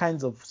those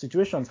kinds of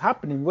situations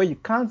happening where you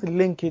can't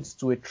link it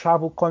to a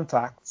travel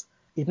contact,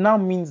 it now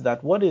means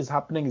that what is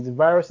happening is the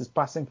virus is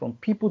passing from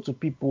people to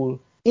people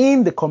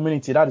in the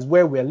community, that is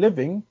where we're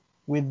living,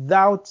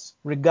 without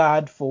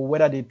regard for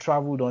whether they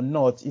traveled or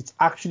not. It's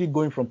actually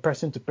going from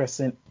person to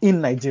person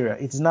in Nigeria.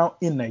 It's now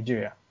in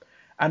Nigeria.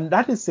 And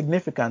that is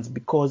significant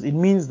because it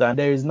means that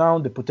there is now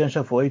the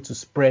potential for it to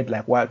spread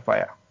like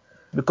wildfire.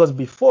 Because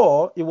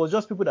before, it was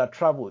just people that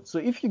traveled. So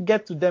if you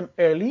get to them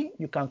early,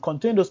 you can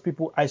contain those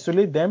people,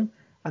 isolate them,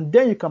 and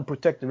then you can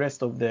protect the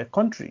rest of the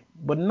country.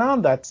 But now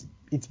that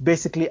it's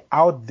basically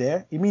out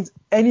there, it means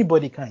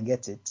anybody can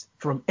get it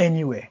from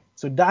anywhere.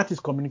 So that is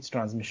community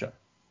transmission.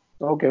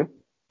 Okay.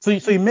 So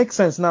it makes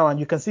sense now, and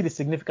you can see the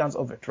significance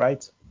of it,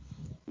 right?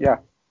 Yeah.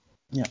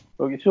 Yeah.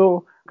 Okay.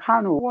 So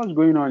Kano, what's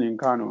going on in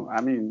Kano?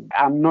 I mean,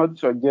 I'm not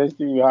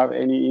suggesting you have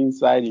any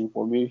inside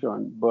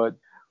information, but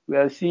we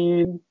are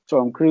seeing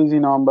some crazy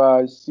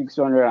numbers.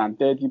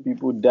 630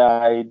 people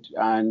died,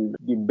 and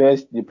the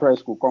best the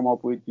press could come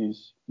up with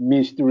is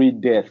mystery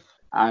death.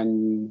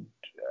 And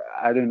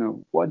I don't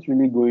know what's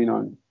really going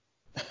on.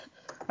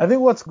 I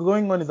think what's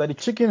going on is that the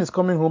chicken is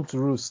coming home to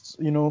roost.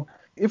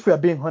 If we are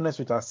being honest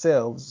with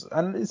ourselves,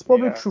 and it's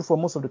probably true for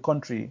most of the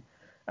country.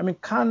 I mean,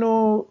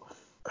 Kano,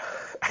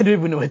 I don't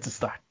even know where to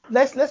start.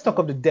 Let's talk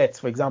of the deaths,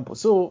 for example.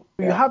 So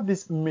you have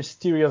these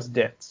mysterious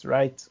deaths,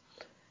 right?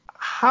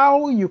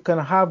 How you can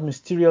have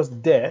mysterious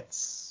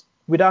deaths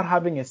without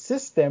having a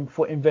system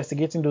for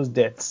investigating those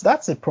deaths,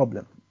 that's a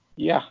problem.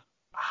 Yeah.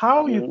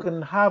 How you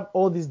can have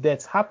all these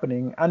deaths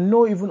happening and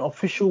no even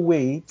official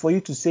way for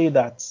you to say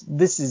that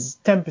this is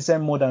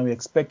 10% more than we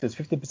expected,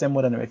 50%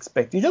 more than we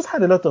expect. You just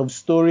had a lot of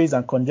stories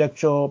and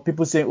conjecture,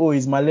 people saying, oh,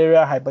 it's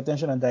malaria,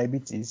 hypertension, and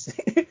diabetes.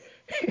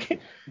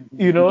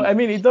 I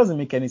mean, it doesn't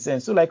make any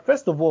sense. So,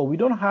 first of all, we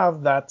don't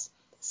have that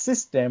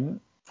system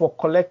for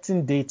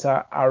collecting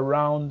data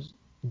around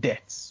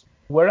deaths.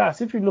 Whereas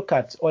if you look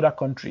at other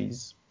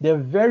countries, they're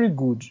very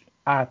good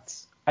at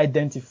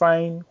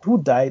identifying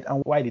who died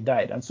and why they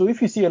died. And so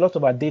if you see a lot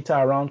of our data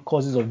around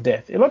causes of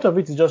death, a lot of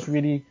it is just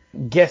really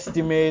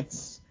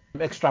guesstimates,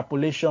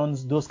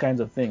 extrapolations, those kinds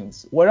of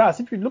things.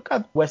 Whereas if you look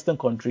at Western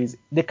countries,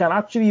 they can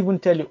actually even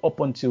tell you up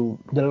until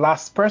the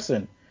last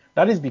person.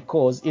 That is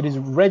because it is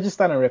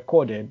registered and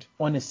recorded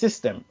on a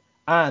system.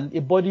 And a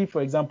body,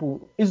 for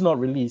example, is not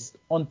released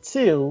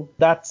until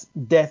that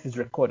death is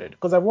recorded.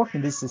 Because I've worked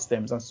in these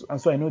systems,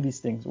 and so I know these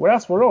things.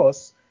 Whereas for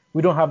us,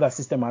 we don't have that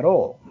system at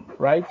all,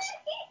 right?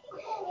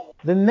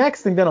 The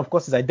next thing then, of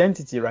course, is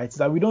identity, right? Is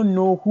that we don't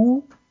know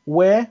who,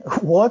 where,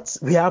 what.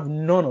 We have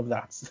none of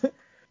that.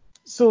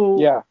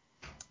 So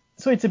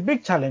it's a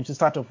big challenge to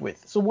start off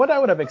with. So what I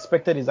would have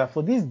expected is that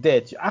for these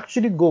deaths, you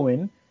actually go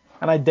in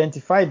and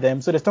identify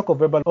them. So there's talk of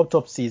verbal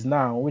autopsies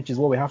now, which is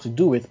what we have to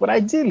do with. But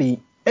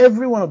ideally,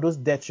 every one of those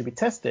deaths should be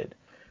tested.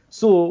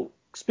 So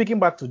speaking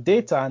back to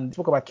data and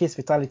talk about case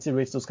fatality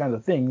rates, those kinds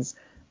of things,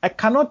 I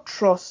cannot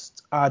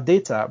trust our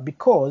data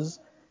because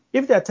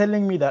if they're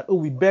telling me that,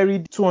 we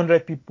buried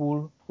 200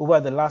 people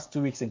over the last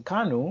 2 weeks in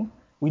Kano,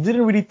 we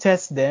didn't really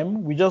test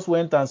them. We just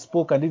went and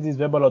spoke and did this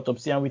verbal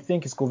autopsy and we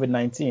think it's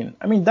COVID-19.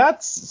 I mean,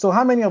 so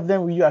how many of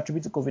them will you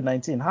attribute to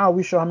COVID-19? How are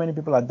we sure how many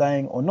people are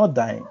dying or not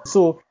dying?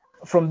 So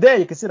From there,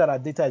 you can see that our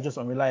data is just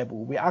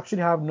unreliable. We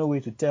actually have no way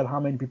to tell how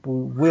many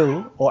people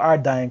will or are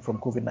dying from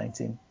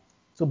COVID-19.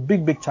 So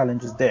big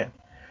challenges there.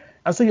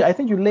 And so I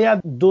think you layer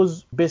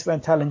those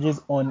baseline challenges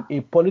on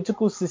a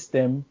political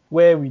system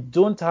where we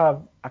don't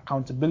have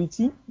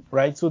accountability,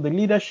 right? So the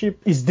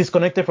leadership is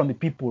disconnected from the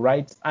people,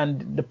 right?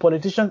 And the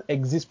politicians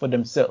exist for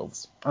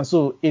themselves. And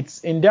so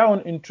it's in their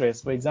own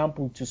interest, for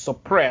example, to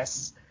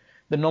suppress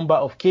the number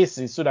of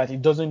cases so that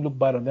it doesn't look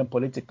bad on them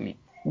politically.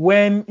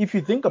 When, if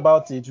you think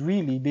about it,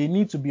 really, they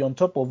need to be on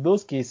top of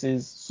those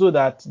cases so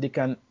that they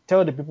can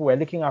tell the people we're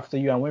looking after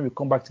you, and when we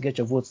come back to get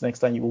your votes next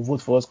time, you will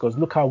vote for us because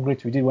look how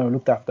great we did when we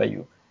looked after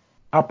you.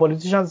 Our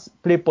politicians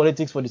play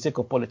politics for the sake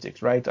of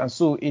politics, right? And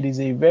so it is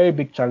a very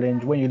big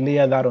challenge when you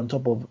layer that on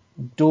top of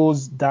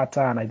those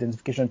data and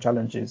identification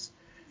challenges.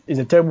 It's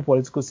a terrible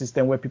political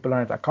system where people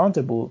aren't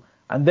accountable,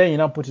 and then you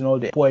now put in all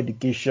the poor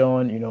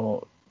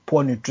education,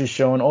 poor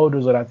nutrition, all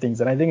those other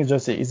things. And I think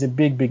it's a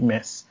big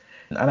mess.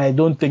 And I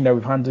don't think that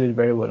we've handled it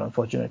very well,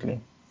 unfortunately.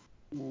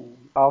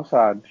 How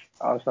sad.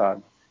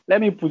 Let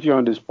me put you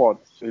on the spot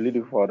a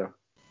little further.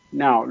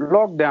 Now,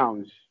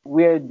 lockdowns,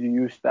 where do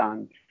you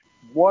stand?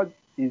 What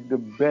is the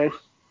best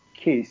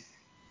case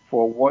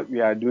for what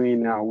we are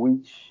doing now,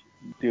 which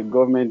the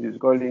government is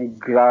calling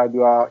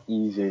gradual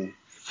easing?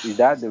 Is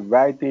that the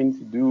right thing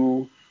to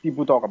do?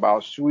 People talk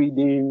about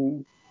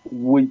Sweden,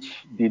 which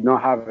did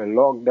not have a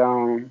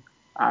lockdown.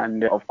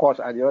 And of course,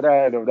 at the other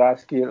end of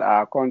that scale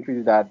are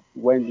countries that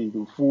went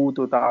into full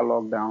total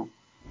lockdown.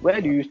 Where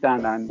do you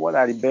stand, and what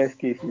are the best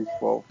cases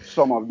for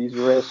some of these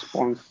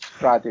response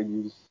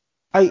strategies?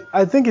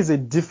 I think it's a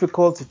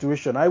difficult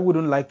situation. I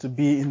wouldn't like to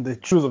be in the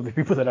shoes of the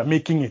people that are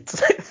making it.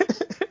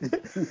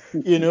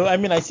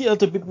 I see a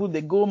lot of people,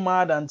 they go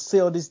mad and say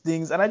all these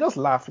things, and I just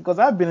laugh because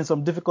I've been in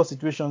some difficult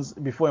situations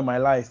before in my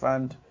life,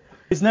 and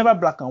it's never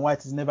black and white.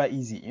 It's never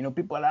easy.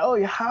 People are like, oh,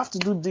 you have to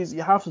do this,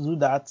 you have to do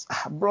that.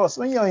 Bros,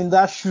 when you're in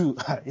that shoe,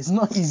 it's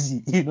not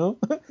easy,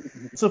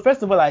 So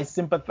first of all, I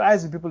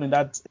sympathize with people in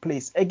that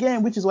place.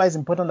 Again, which is why it's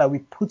important that we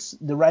put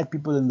the right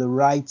people in the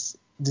right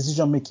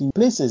decision-making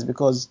places,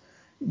 because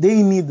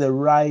they need the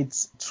right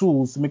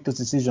tools to make those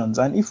decisions.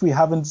 And if we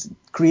haven't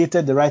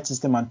created the right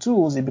system and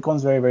tools, it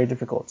becomes very, very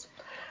difficult.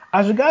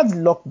 As regards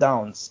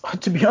lockdowns,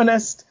 to be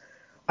honest,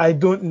 I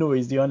don't know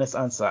is the honest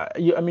answer.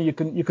 You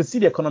could see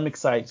the economic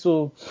side.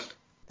 So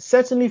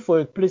certainly for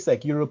a place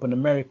like Europe and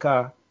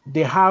America,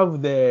 they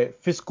have the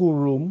fiscal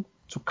room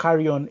to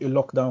carry on a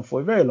lockdown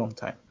for a very long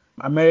time.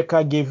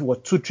 America gave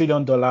 $2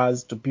 trillion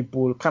to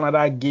people.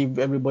 Canada gave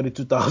everybody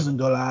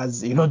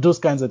 $2,000, those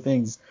kinds of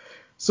things.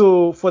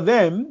 So for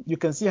them, you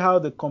can see how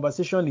the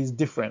conversation is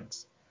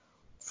different.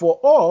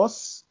 For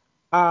us,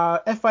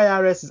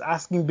 FIRS is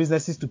asking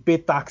businesses to pay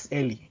tax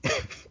early.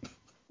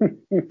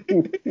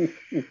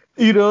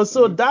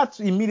 So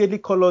that immediately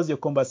colors your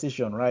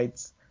conversation, right?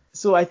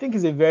 So I think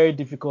it's a very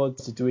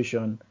difficult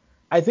situation.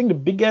 I think the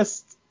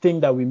biggest thing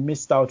that we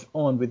missed out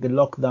on with the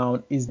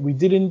lockdown is we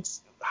didn't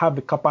have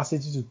the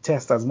capacity to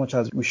test as much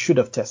as we should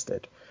have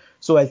tested.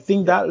 So I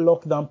think that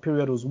lockdown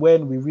period was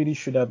when we really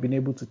should have been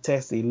able to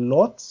test a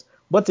lot.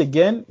 But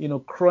again,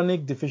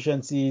 chronic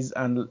deficiencies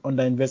and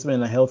underinvestment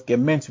in healthcare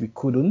meant we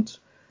couldn't.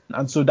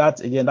 And so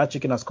that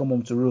chicken has come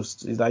home to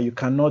roost, is that you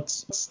cannot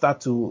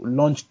start to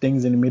launch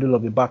things in the middle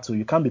of a battle.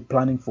 You can't be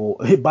planning for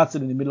a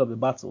battle in the middle of a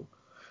battle.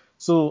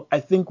 So I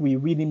think we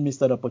really missed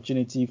that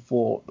opportunity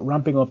for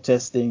ramping up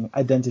testing,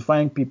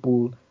 identifying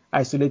people,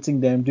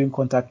 isolating them, doing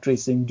contact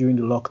tracing during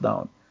the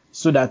lockdown,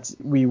 so that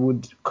we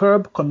would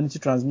curb community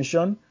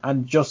transmission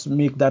and just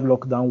make that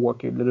lockdown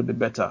work a little bit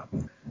better.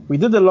 We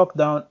did the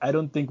lockdown. I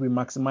don't think we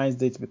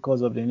maximized it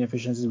because of the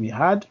inefficiencies we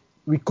had.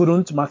 We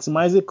couldn't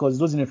maximize it because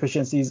those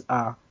inefficiencies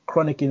are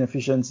chronic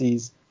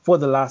inefficiencies for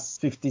the last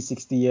 50,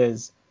 60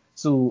 years.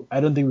 So I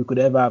don't think we could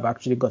ever have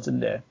actually gotten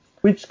there.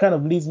 Which kind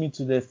of leads me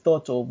to the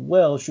thought of,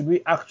 well, should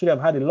we actually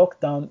have had a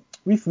lockdown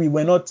if we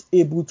were not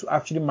able to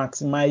actually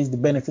maximize the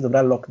benefit of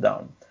that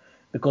lockdown?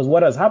 Because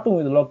what has happened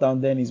with the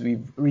lockdown then is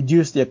we've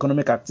reduced the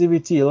economic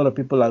activity. A lot of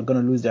people are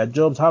going to lose their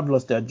jobs, have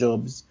lost their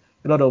jobs.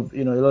 A lot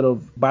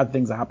of bad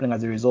things are happening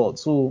as a result.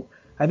 So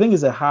I think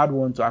it's a hard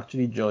one to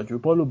actually judge. We'll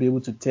probably be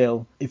able to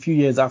tell a few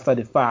years after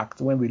the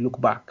fact when we look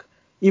back.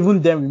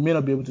 Even then, we may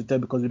not be able to tell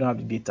because we don't have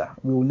the data.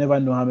 We will never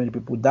know how many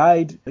people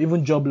died.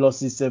 Even job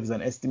losses serve as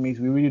an estimate.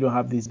 We really don't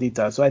have this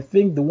data. So I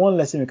think the one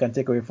lesson we can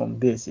take away from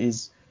this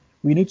is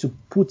we need to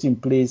put in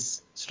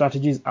place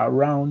strategies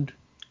around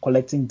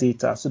collecting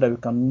data so that we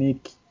can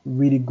make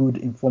really good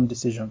informed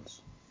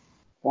decisions.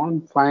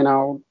 One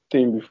final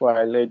thing before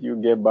I let you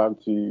get back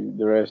to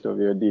the rest of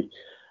your day.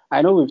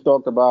 I know we've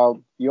talked about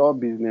your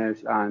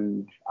business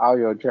and how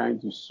you're trying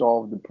to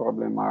solve the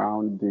problem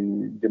around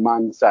the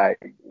demand side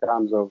in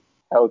terms of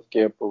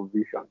healthcare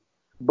provision.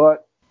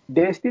 But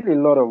there's still a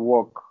lot of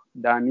work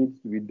that needs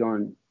to be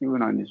done,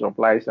 even on the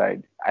supply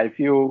side. I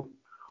feel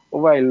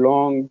over a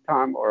long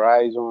time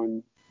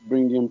horizon,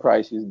 bringing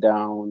prices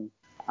down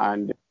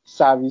and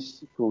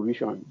service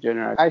provision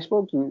generally. I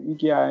spoke to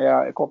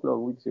Ike a couple of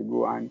weeks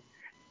ago, and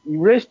he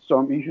raised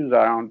some issues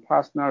around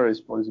personal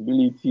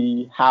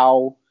responsibility,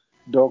 how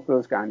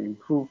doctors can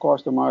improve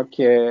customer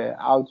care,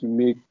 how to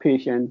make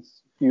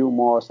patients feel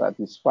more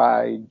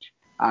satisfied,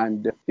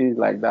 and things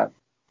like that.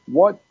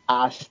 What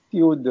are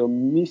still the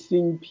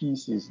missing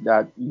pieces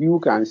that you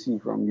can see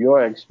from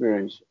your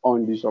experience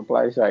on the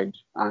supply side,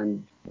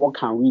 and what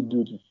can we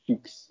do to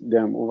fix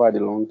them over the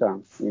long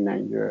term in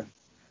Nigeria?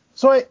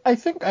 So I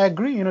think I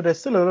agree. There's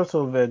still a lot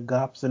of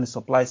gaps in the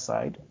supply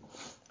side.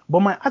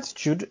 But my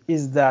attitude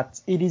is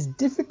that it is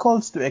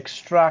difficult to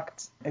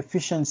extract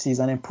efficiencies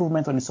and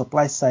improvement on the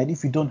supply side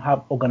if you don't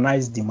have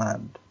organized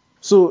demand.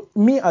 So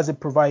me as a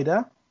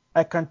provider,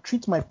 I can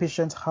treat my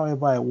patients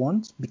however I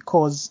want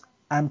because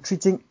I'm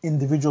treating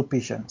individual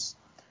patients.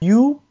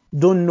 You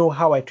don't know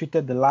how I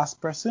treated the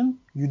last person.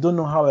 You don't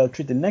know how I'll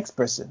treat the next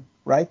person,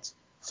 right?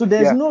 So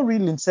there's no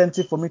real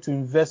incentive for me to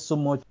invest so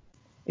much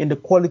in the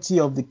quality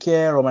of the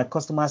care or my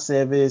customer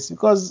service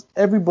because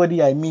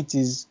everybody I meet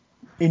is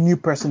a new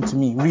person to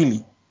me,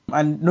 really.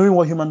 And knowing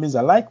what human beings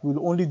are like,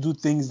 we'll only do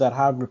things that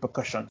have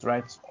repercussions,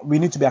 right? We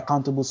need to be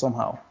accountable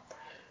somehow.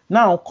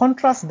 Now,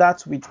 contrast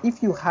that with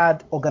if you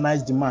had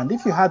organized demand,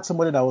 if you had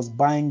somebody that was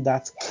buying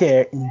that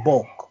care in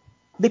bulk,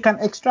 they can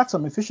extract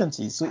some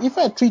efficiencies. So if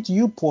I treat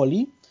you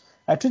poorly,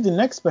 I treat the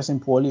next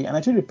person poorly, and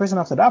I treat the person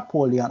after that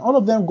poorly, and all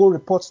of them go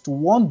report to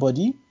one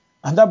body,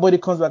 and that body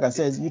comes back and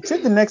says, you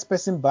treat the next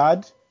person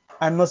bad,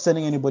 I'm not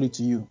sending anybody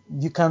to you.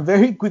 You can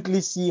very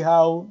quickly see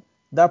how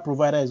that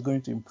provider is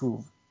going to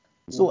improve.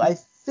 So I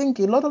think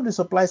a lot of the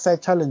supply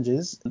side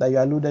challenges that you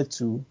alluded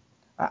to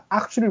are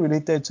actually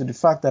related to the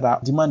fact that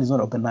our demand is not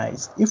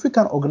organized. If we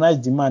can organize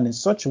demand in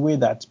such a way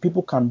that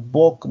people can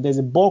there's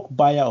a bulk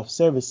buyer of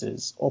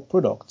services or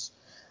products,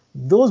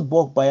 those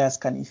bulk buyers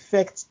can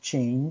effect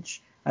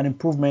change and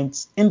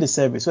improvements in the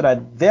service so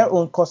that their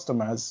own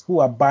customers who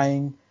are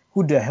buying,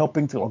 who they're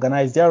helping to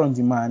organize their own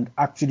demand,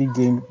 actually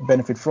gain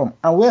benefit from.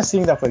 And we're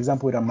seeing that, for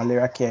example, with our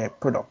malaria care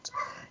product,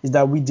 is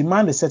that we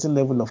demand a certain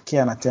level of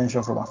care and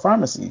attention from our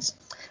pharmacies.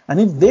 And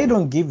if they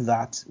don't give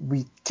that,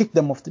 we kick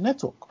them off the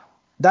network.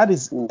 That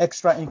is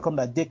extra income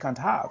that they can't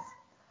have.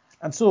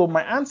 And so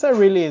my answer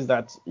really is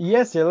that,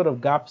 yes, there are a lot of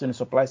gaps in the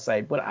supply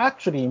side, but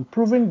actually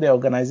improving the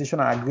organization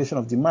and aggregation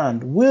of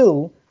demand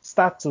will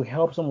start to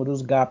help some of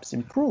those gaps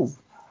improve.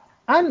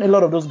 And a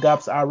lot of those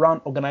gaps are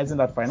around organizing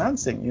that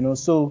financing.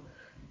 So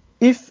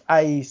if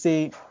I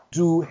say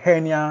do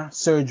hernia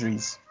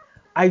surgeries,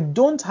 I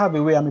don't have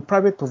a way, I'm a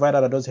private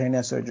provider that does hernia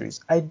surgeries.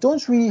 I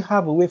don't really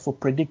have a way for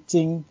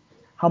predicting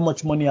how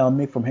much money I'll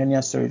make from hernia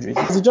surgeries.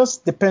 Because it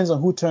just depends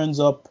on who turns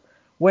up,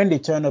 when they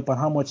turn up, and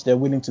how much they're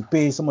willing to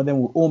pay. Some of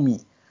them will owe me.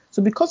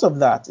 So because of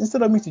that,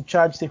 instead of me to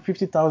charge, say,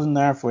 50,000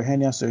 naira for a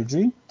hernia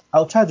surgery,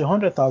 I'll charge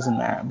 100,000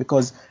 naira.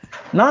 Because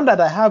now that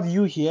I have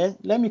you here,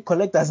 let me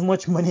collect as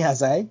much money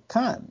as I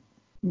can.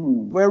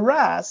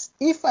 Whereas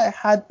if I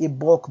had a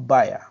bulk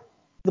buyer,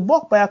 the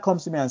bulk buyer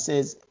comes to me and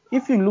says,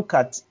 if you look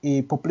at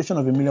a population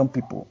of 1 million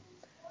people,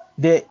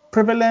 the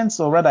prevalence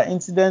or rather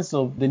incidence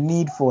of the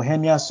need for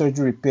hernia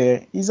surgery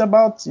repair is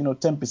about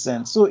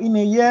 10%. So in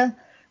a year,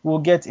 we'll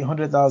get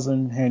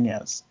 100,000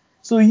 hernias.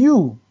 So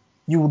you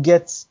will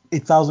get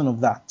 1,000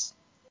 of that.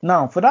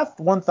 Now, for that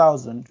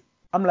 1,000,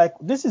 I'm like,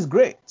 this is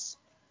great.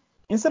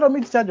 Instead of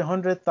me to charge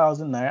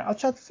 100,000 naira, I'll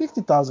charge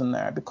 50,000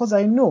 naira because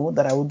I know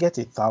that I will get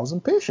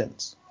 1,000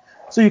 patients.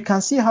 So you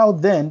can see how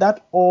then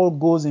that all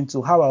goes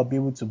into how I'll be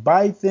able to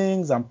buy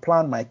things and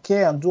plan my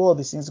care and do all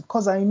these things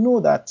because I know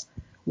that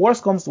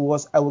worst comes to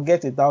worst, I will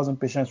get 1,000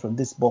 patients from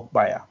this bulk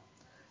buyer.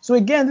 So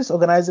again, this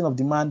organizing of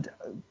demand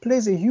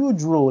plays a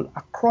huge role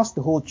across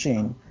the whole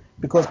chain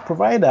because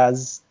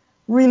providers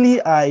really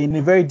are in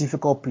a very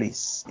difficult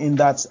place in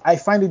that I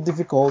find it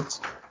difficult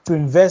to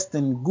invest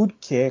in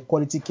good care,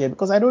 quality care,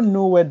 because I don't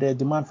know where the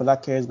demand for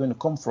that care is going to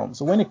come from.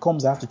 So when it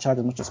comes, I have to charge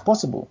as much as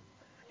possible.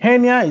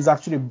 Hernia is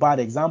actually a bad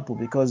example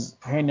because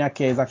hernia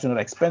care is actually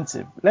not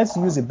expensive. Let's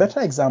use a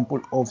better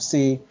example of,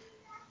 say,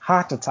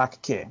 heart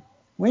attack care.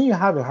 When you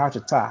have a heart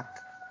attack,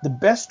 the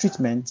best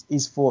treatment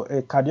is for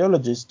a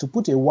cardiologist to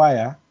put a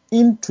wire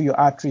into your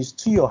arteries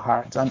to your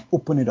heart and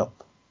open it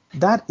up.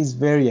 That is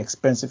very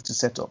expensive to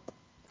set up.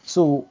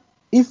 So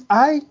if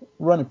I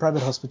run a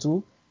private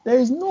hospital, there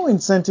is no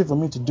incentive for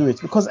me to do it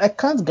because I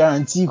can't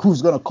guarantee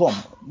who's going to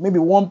come. Maybe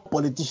one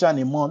politician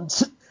a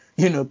month,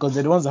 because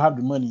they're the ones that have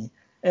the money.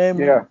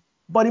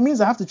 But it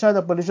means I have to charge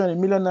the politician 1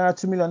 million naira,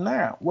 2 million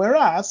naira.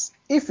 Whereas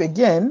if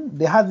again,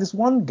 they had this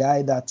one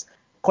guy that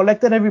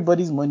collected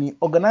everybody's money,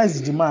 organized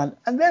the demand,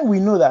 and then we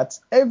know that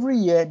every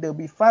year there'll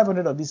be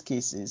 500 of these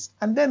cases,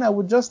 and then I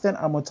would just then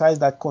amortize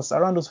that cost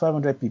around those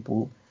 500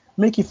 people,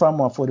 make it far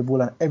more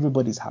affordable, and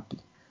everybody's happy.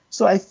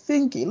 So I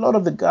think a lot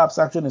of the gaps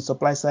actually on the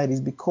supply side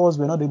is because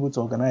we're not able to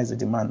organize the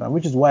demand,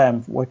 which is why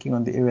I'm working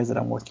on the areas that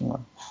I'm working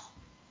on.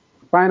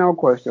 Final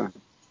question.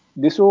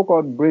 The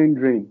so-called brain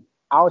drain,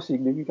 how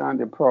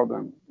significant a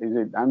problem is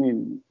it? I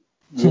mean,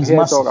 you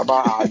hear talk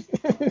about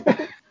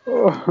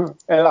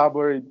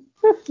elaborate.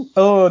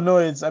 Oh no,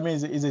 it's a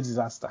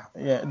disaster.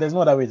 Yeah, there's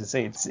no other way to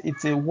say it.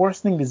 It's a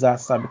worsening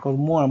disaster because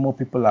more and more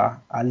people are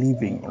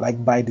leaving,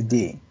 like by the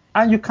day,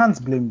 and you can't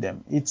blame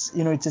them. It's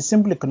a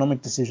simple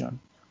economic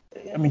decision.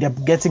 I mean, they're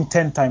getting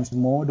 10 times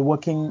more. The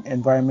working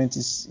environment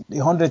is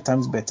 100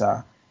 times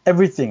better.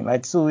 Everything.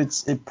 Like, so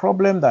it's a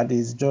problem that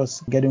is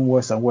just getting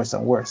worse and worse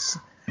and worse.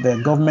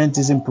 The government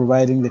isn't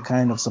providing the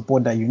kind of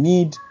support that you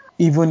need.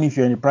 Even if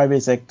you're in the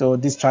private sector,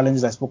 these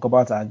challenges I spoke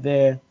about are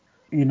there.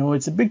 You know,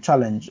 it's a big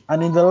challenge.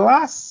 And in the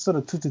last sort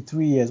of 2 to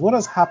 3 years, what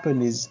has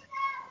happened is,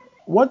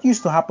 what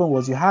used to happen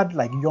was you had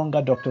like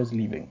younger doctors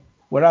leaving,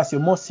 whereas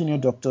your more senior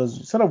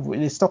doctors sort of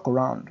they stuck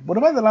around. But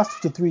over the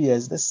last 2 to 3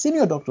 years, the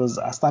senior doctors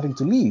are starting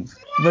to leave.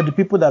 You know, the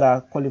people that are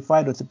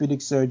qualified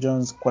orthopedic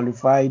surgeons,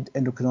 qualified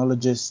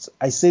endocrinologists.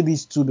 I say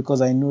these two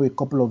because I know a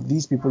couple of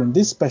these people in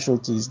these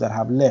specialties that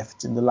have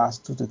left in the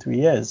last 2 to 3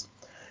 years.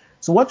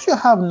 So what you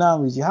have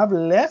now is you have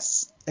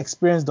less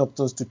experienced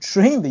doctors to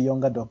train the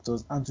younger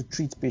doctors and to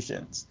treat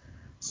patients.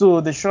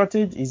 So the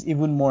shortage is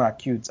even more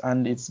acute,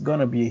 and it's going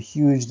to be a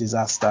huge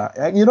disaster.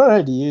 It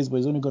already is, but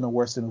it's only going to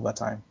worsen over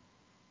time.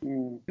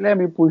 Let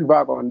me push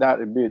back on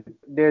that a bit.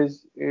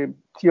 There's a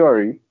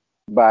theory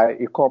by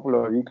a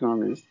couple of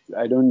economists,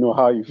 I don't know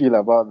how you feel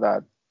about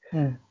that,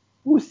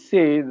 who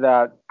say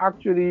that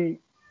actually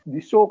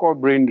the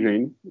so-called brain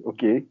drain,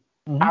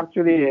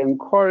 actually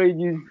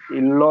encourages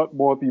a lot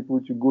more people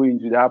to go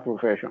into that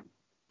profession.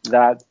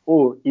 That,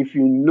 if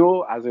you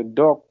know, as a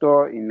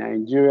doctor in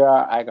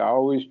Nigeria, I can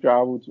always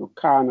travel to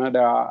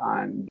Canada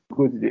and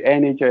go to the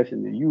NHS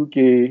in the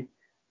UK.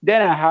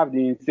 Then I have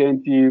the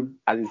incentive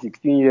as a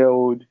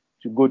 16-year-old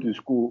to go to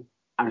school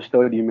and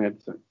study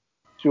medicine.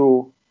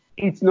 So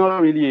it's not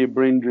really a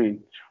brain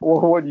drain.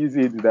 What do you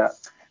say to that?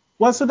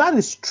 Well, so that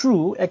is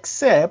true,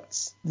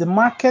 except the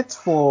market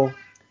for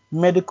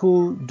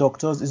medical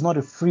doctors is not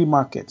a free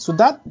market. So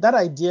that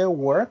idea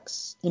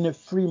works in a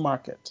free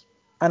market.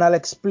 And I'll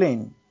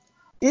explain.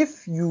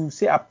 If you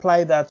say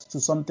apply that to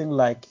something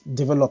like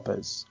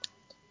developers,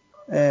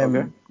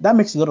 that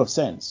makes a lot of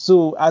sense.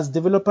 So as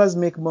developers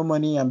make more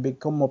money and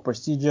become more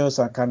prestigious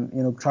and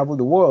can travel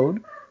the world,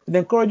 it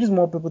encourages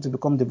more people to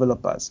become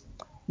developers.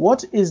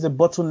 What is the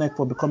bottleneck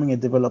for becoming a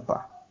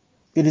developer?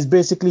 It is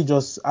basically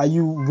just, are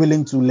you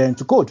willing to learn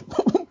to code?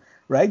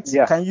 Right?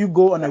 Yeah. Can you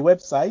go on a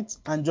website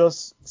and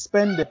just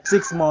spend the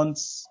 6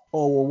 months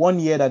or 1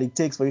 year that it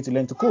takes for you to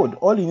learn to code?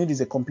 All you need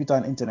is a computer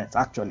and internet,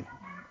 actually.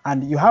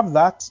 And you have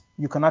that,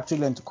 you can actually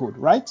learn to code,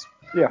 right?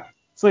 Yeah.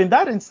 So in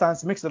that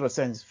instance, it makes a lot of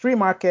sense. Free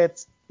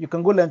market, you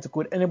can go learn to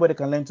code. Anybody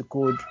can learn to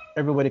code.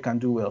 Everybody can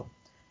do well.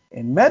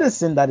 In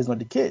medicine, that is not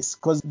the case,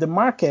 because the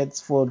market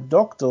for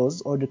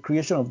doctors or the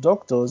creation of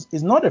doctors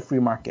is not a free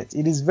market.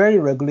 It is very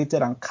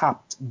regulated and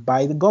capped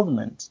by the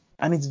government.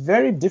 And it's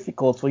very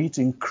difficult for you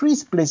to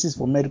increase places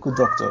for medical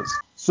doctors.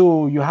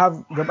 So you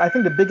have, I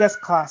think the biggest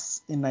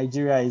class in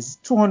Nigeria is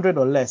 200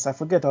 or less. I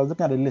forget, I was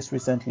looking at the list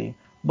recently.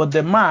 But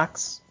the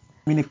max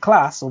in a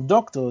class of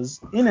doctors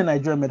in a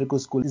Nigerian medical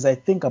school is, I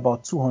think,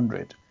 about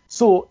 200.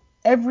 So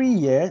every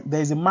year,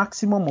 there is a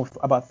maximum of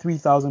about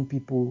 3,000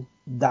 people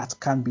that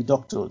can be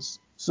doctors.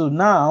 So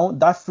now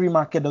that free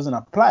market doesn't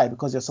apply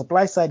because your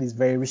supply side is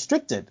very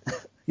restricted.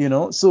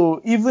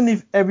 So even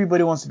if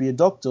everybody wants to be a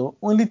doctor,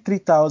 only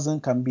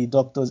 3,000 can be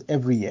doctors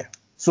every year.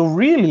 So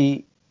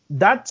really,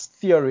 that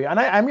theory, and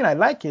I mean, I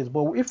like it,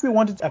 but if we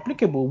want it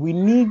applicable, we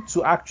need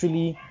to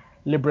actually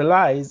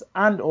liberalize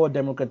and or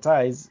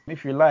democratize,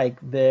 if you like,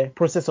 the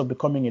process of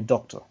becoming a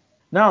doctor.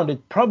 Now, the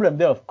problem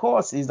there, of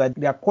course, is that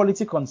there are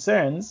quality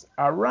concerns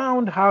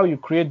around how you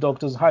create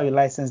doctors, how you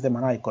license them,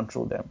 and how you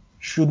control them.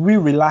 Should we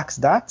relax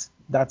that?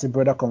 That's a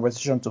broader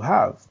conversation to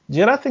have.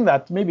 The other thing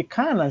that maybe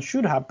can and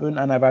should happen,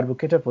 and I've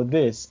advocated for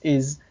this,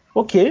 is,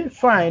 okay,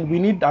 fine, we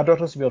need our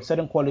doctors to be of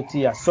certain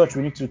quality. As such,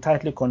 we need to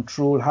tightly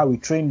control how we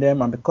train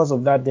them, and because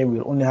of that, then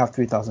we'll only have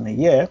 3,000 a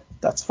year.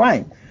 That's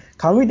fine.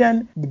 Can we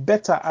then be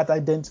better at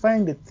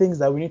identifying the things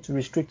that we need to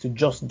restrict to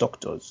just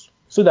doctors?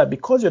 So that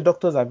because your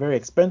doctors are very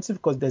expensive,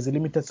 because there's a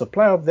limited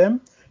supply of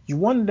them, you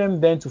want them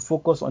then to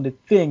focus on the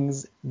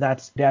things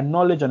that their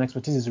knowledge and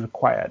expertise is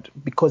required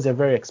because they're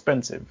very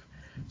expensive.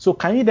 So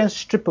can you then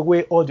strip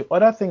away all the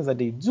other things that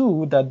they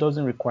do that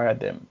doesn't require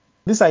them?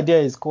 This idea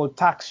is called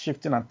task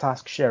shifting and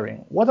task sharing.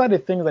 What are the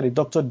things that a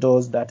doctor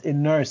does that a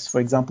nurse, for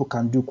example,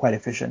 can do quite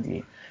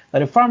efficiently,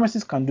 that a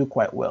pharmacist can do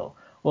quite well,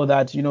 or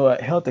that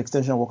a health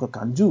extension worker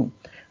can do?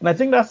 And I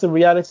think that's the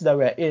reality that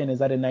we're in, is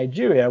that in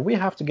Nigeria, we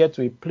have to get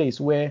to a place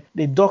where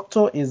the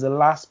doctor is the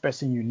last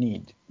person you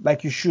need.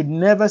 Like, you should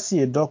never see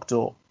a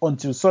doctor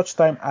until such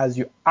time as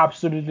you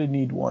absolutely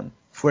need one.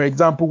 For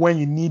example, when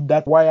you need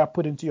that wire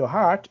put into your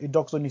heart, a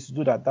doctor needs to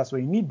do that. That's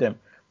where you need them.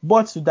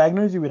 But to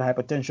diagnose you with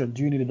hypertension,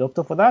 do you need a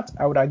doctor for that?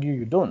 I would argue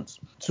you don't.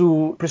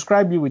 To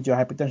prescribe you with your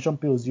hypertension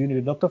pills, do you need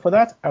a doctor for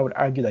that? I would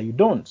argue that you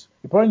don't.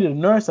 You probably need a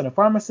nurse and a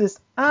pharmacist,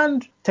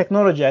 and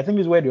technology. I think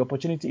is where the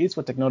opportunity is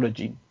for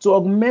technology, to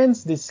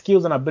augment the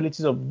skills and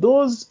abilities of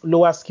those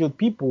lower skilled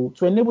people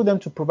to enable them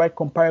to provide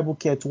comparable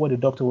care to what a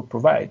doctor would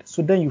provide.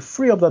 So then you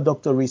free up that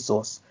doctor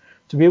resource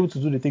to be able to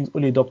do the things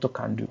only a doctor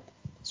can do.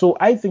 So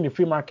I think the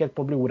free market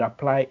probably would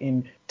apply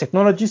in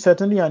technology,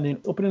 certainly, and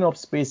in opening up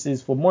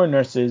spaces for more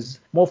nurses,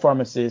 more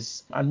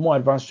pharmacists, and more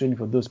advanced training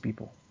for those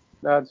people.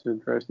 That's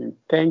interesting.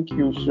 Thank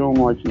you so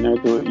much,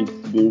 Neto.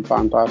 It's been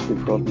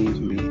fantastic talking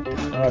to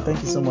you. All right,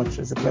 thank you so much.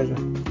 It's a pleasure.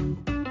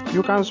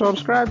 You can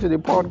subscribe to the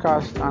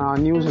podcast and our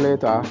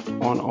newsletter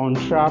on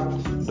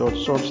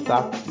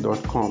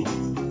untrapped.substack.com.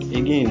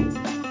 Again,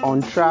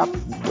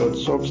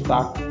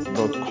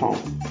 untrapped.substack.com.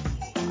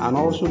 And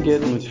also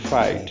get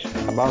notified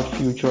about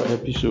future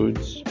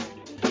episodes.